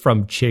salmon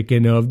from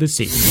Chicken of the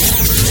Sea.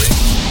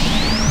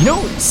 You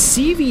know,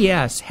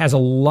 CVS has a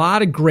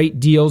lot of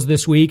great deals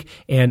this week,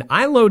 and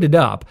I loaded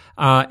up.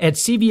 At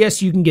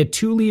CVS, you can get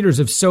 2 liters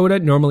of soda,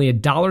 normally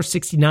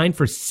 $1.69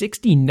 for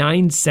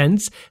 69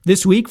 cents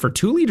this week for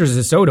 2 liters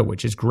of soda,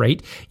 which is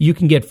great. You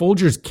can get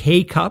Folgers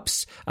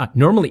K-Cups,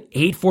 normally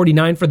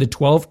 $8.49 for the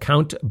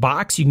 12-count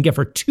box. You can get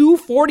for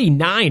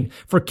 $2.49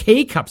 for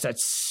K-Cups.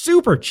 That's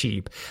super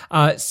cheap.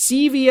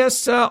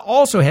 CVS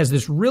also has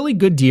this really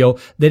good deal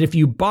that if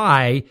you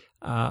buy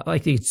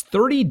like it's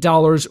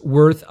 $30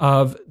 worth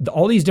of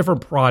all these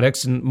different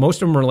products, and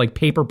most of them are like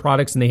paper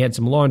products, and they had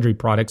some laundry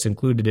products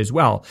included as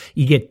well.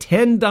 You get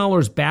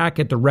 $10 back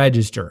at the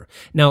register.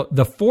 Now,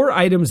 the 4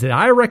 items that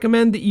I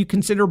recommend that you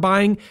consider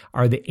buying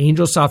are the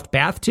Angel Soft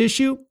bath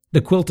tissue,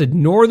 the Quilted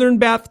Northern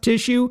bath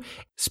tissue,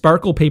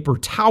 Sparkle paper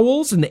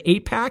towels in the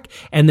 8-pack,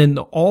 and then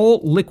the all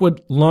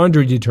liquid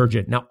laundry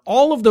detergent. Now,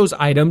 all of those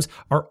items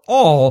are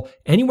all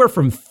anywhere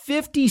from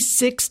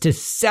 56 to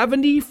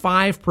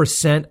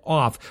 75%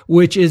 off,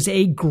 which is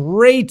a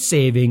great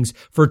savings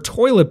for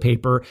toilet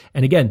paper.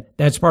 And again,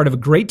 that's part of a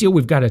great deal.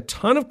 We've got a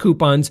ton of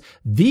coupons.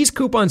 These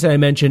coupons that I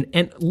mentioned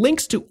and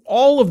links to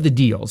all of the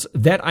deals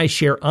that I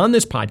share on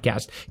this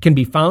podcast can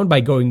be found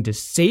by going to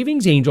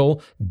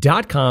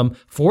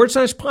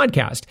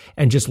savingsangel.com/podcast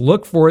and just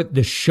look for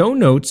the show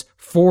notes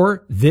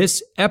for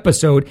this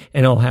episode,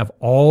 and I'll have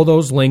all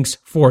those links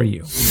for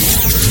you.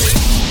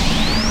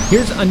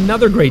 Here's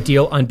another great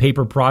deal on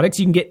paper products.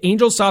 You can get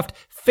Angel Soft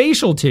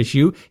facial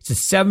tissue. It's a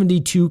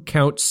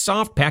 72-count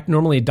soft pack,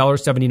 normally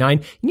 $1.79.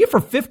 You can get for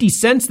 50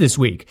 cents this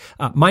week.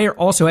 Meijer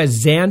also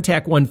has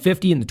Zantac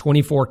 150 in the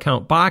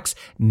 24-count box,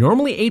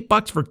 normally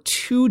 $8 for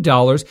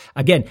 $2.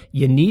 Again,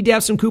 you need to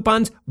have some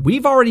coupons.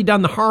 We've already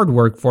done the hard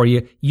work for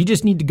you. You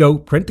just need to go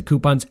print the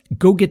coupons,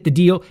 go get the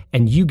deal,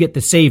 and you get the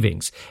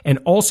savings. And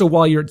also,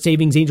 while you're at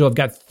Savings Angel, I've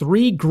got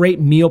 3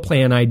 great meal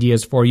plan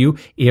ideas for you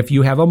if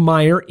you have a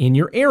Meijer in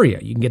your area.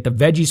 You can get the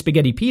veggie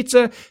spaghetti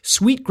pizza,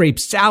 sweet grape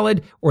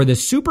salad, or the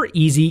super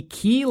easy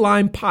key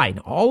lime pie. And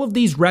all of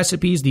these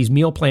recipes, these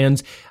meal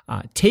plans,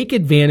 take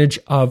advantage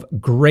of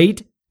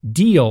great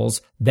deals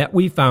that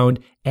we found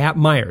at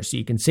Meijer. So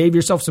you can save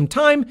yourself some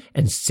time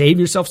and save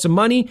yourself some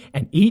money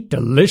and eat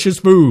delicious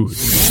food.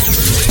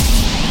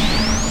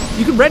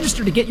 You can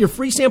register to get your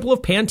free sample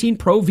of Pantene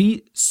Pro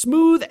V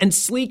Smooth and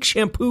Sleek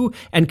Shampoo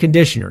and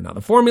Conditioner. Now,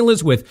 the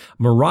formulas with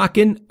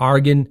Moroccan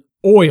Argan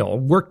Oil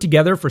work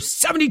together for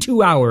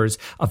 72 hours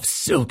of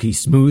silky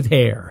smooth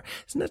hair.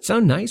 Doesn't that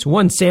sound nice?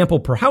 1 sample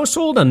per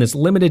household on this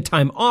limited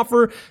time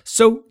offer,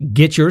 so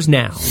get yours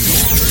now.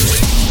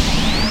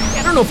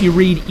 I don't know if you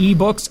read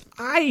ebooks.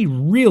 I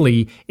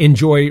really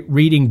enjoy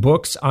reading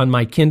books on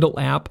my Kindle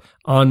app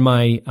on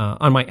my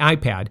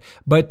iPad,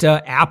 but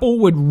Apple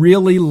would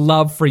really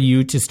love for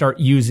you to start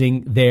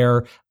using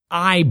their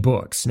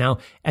iBooks. Now,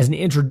 as an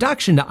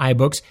introduction to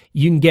iBooks,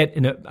 you can get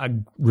a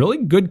really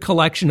good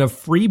collection of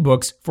free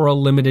books for a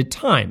limited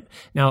time.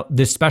 Now,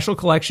 this special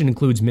collection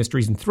includes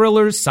mysteries and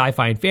thrillers,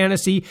 sci-fi and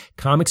fantasy,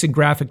 comics and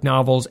graphic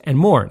novels, and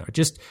more. Now,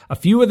 just a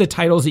few of the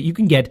titles that you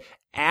can get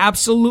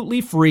absolutely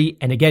free.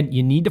 And again,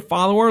 you need to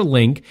follow our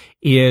link.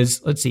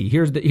 Here's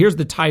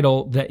the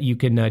title that you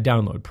can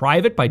download.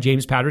 Private by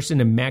James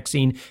Patterson and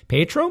Maxine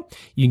Petro.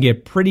 You can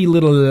get Pretty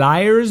Little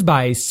Liars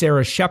by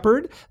Sarah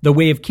Shepard, The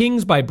Way of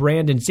Kings by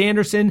Brandon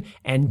Sanderson,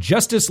 and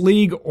Justice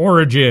League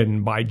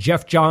Origin by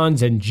Jeff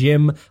Johns and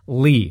Jim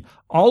Lee.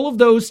 All of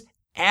those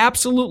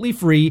absolutely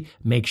free.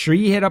 Make sure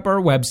you hit up our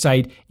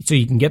website so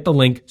you can get the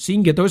link so you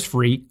can get those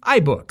free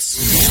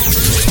iBooks.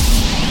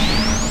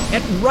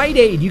 At Rite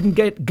Aid, you can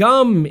get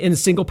gum in a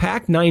single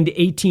pack, 9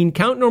 to 18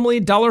 count, normally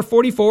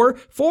 $1.44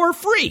 for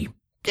free.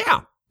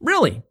 Yeah,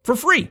 really, for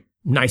free.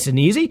 Nice and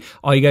easy.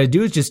 All you got to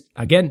do is just,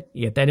 again,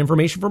 you get that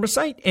information from a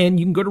site, and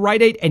you can go to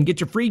Rite Aid and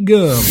get your free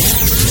gum.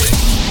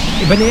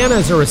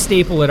 Bananas are a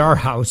staple at our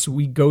house.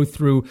 We go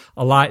through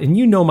a lot, and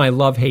you know my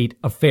love-hate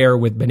affair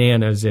with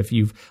bananas if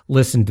you've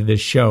listened to this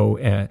show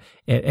at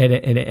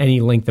any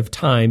length of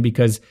time,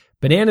 because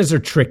Bananas are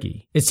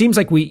tricky. It seems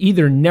like we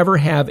either never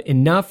have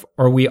enough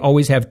or we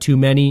always have too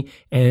many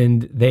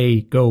and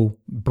they go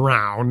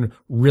brown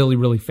really,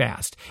 really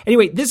fast.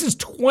 Anyway, this is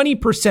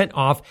 20%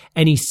 off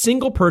any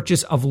single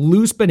purchase of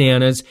loose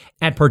bananas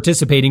at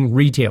participating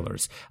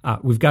retailers.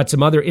 We've got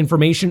some other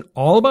information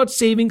all about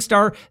Saving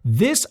Star.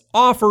 This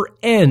offer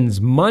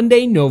ends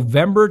Monday,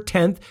 November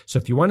 10th. So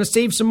if you want to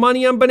save some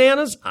money on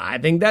bananas, I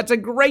think that's a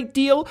great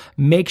deal.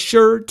 Make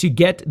sure to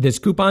get this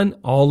coupon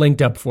all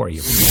linked up for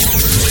you.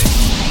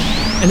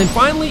 And then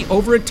finally,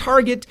 over at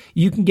Target,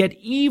 you can get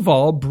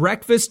Evol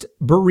breakfast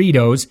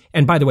burritos.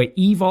 And by the way,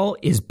 Evol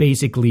is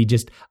basically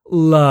just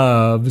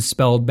love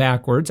spelled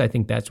backwards. I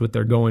think that's what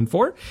they're going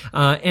for.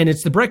 And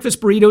it's the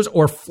breakfast burritos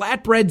or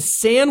flatbread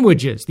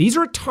sandwiches. These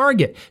are at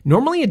Target,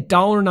 normally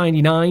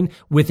 $1.99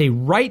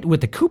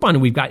 with the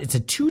coupon we've got. It's a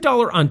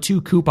 $2 on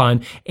 2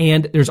 coupon.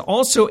 And there's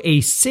also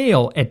a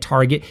sale at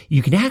Target.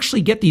 You can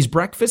actually get these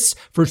breakfasts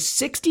for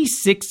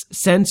 66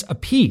 cents a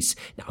piece.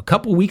 Now, a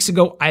couple weeks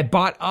ago, I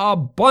bought a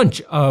bunch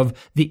of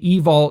the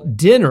Evol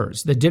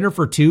dinners, the dinner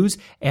for twos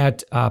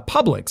at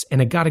Publix,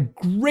 and I got a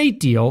great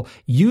deal.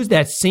 Use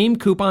that same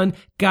coupon,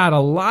 got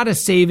a lot of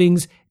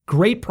savings.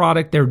 Great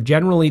product. These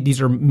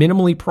are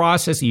minimally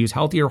processed. You use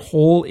healthier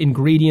whole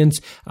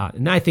ingredients.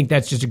 And I think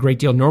that's just a great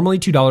deal. Normally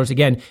 $2.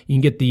 Again, you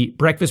can get the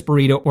breakfast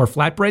burrito or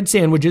flatbread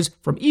sandwiches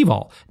from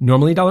Evol.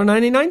 Normally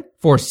 $1.99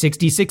 for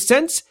 66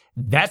 cents.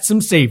 That's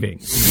some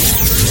savings.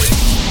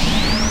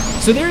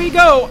 So there you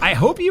go. I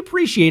hope you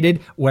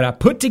appreciated what I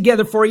put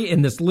together for you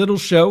in this little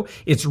show.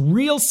 It's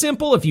real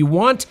simple. If you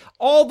want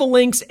all the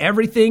links,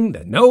 everything,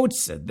 the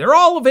notes, they're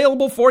all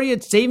available for you at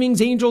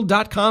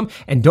savingsangel.com.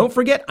 And don't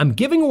forget, I'm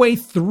giving away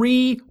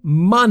 3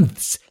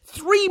 months.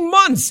 3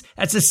 months.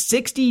 That's a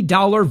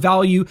 $60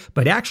 value,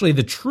 but actually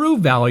the true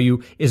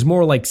value is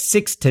more like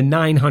 $600 to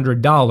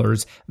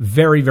 $900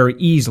 very, very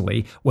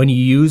easily when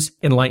you use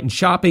Enlightened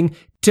Shopping.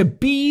 To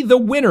be the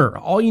winner,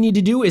 all you need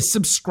to do is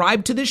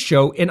subscribe to this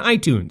show in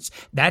iTunes.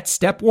 That's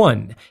step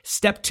 1.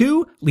 Step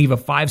 2, leave a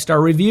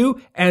 5-star review,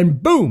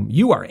 and boom,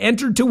 you are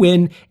entered to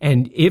win.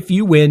 And if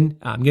you win,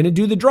 I'm going to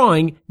do the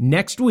drawing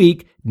next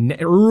week.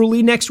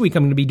 Early next week,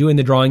 I'm going to be doing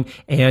the drawing.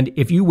 And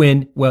if you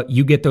win, well,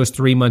 you get those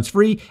 3 months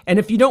free. And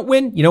if you don't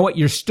win, you know what?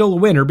 You're still a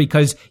winner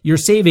because you're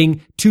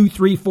saving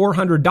 $200,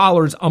 $300,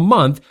 $400 a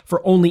month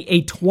for only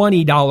a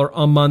 $20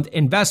 a month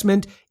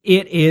investment.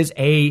 It is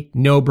a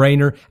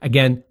no-brainer.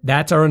 Again,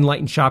 that's our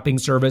Enlightened Shopping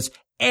service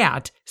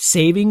at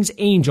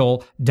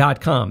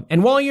savingsangel.com.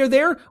 And while you're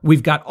there,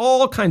 we've got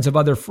all kinds of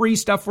other free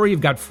stuff for you.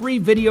 We've got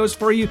free videos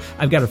for you.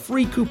 I've got a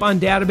free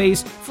coupon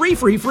database,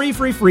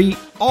 free,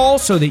 all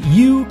so that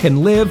you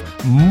can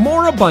live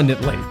more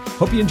abundantly.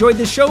 Hope you enjoyed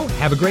this show.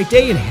 Have a great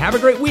day and have a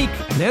great week.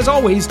 And as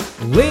always,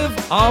 live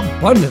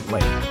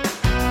abundantly.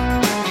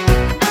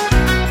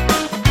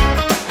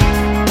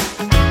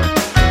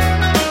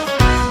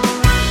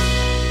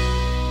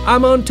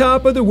 I'm on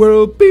top of the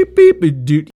world. Beep, beep, beep, doot.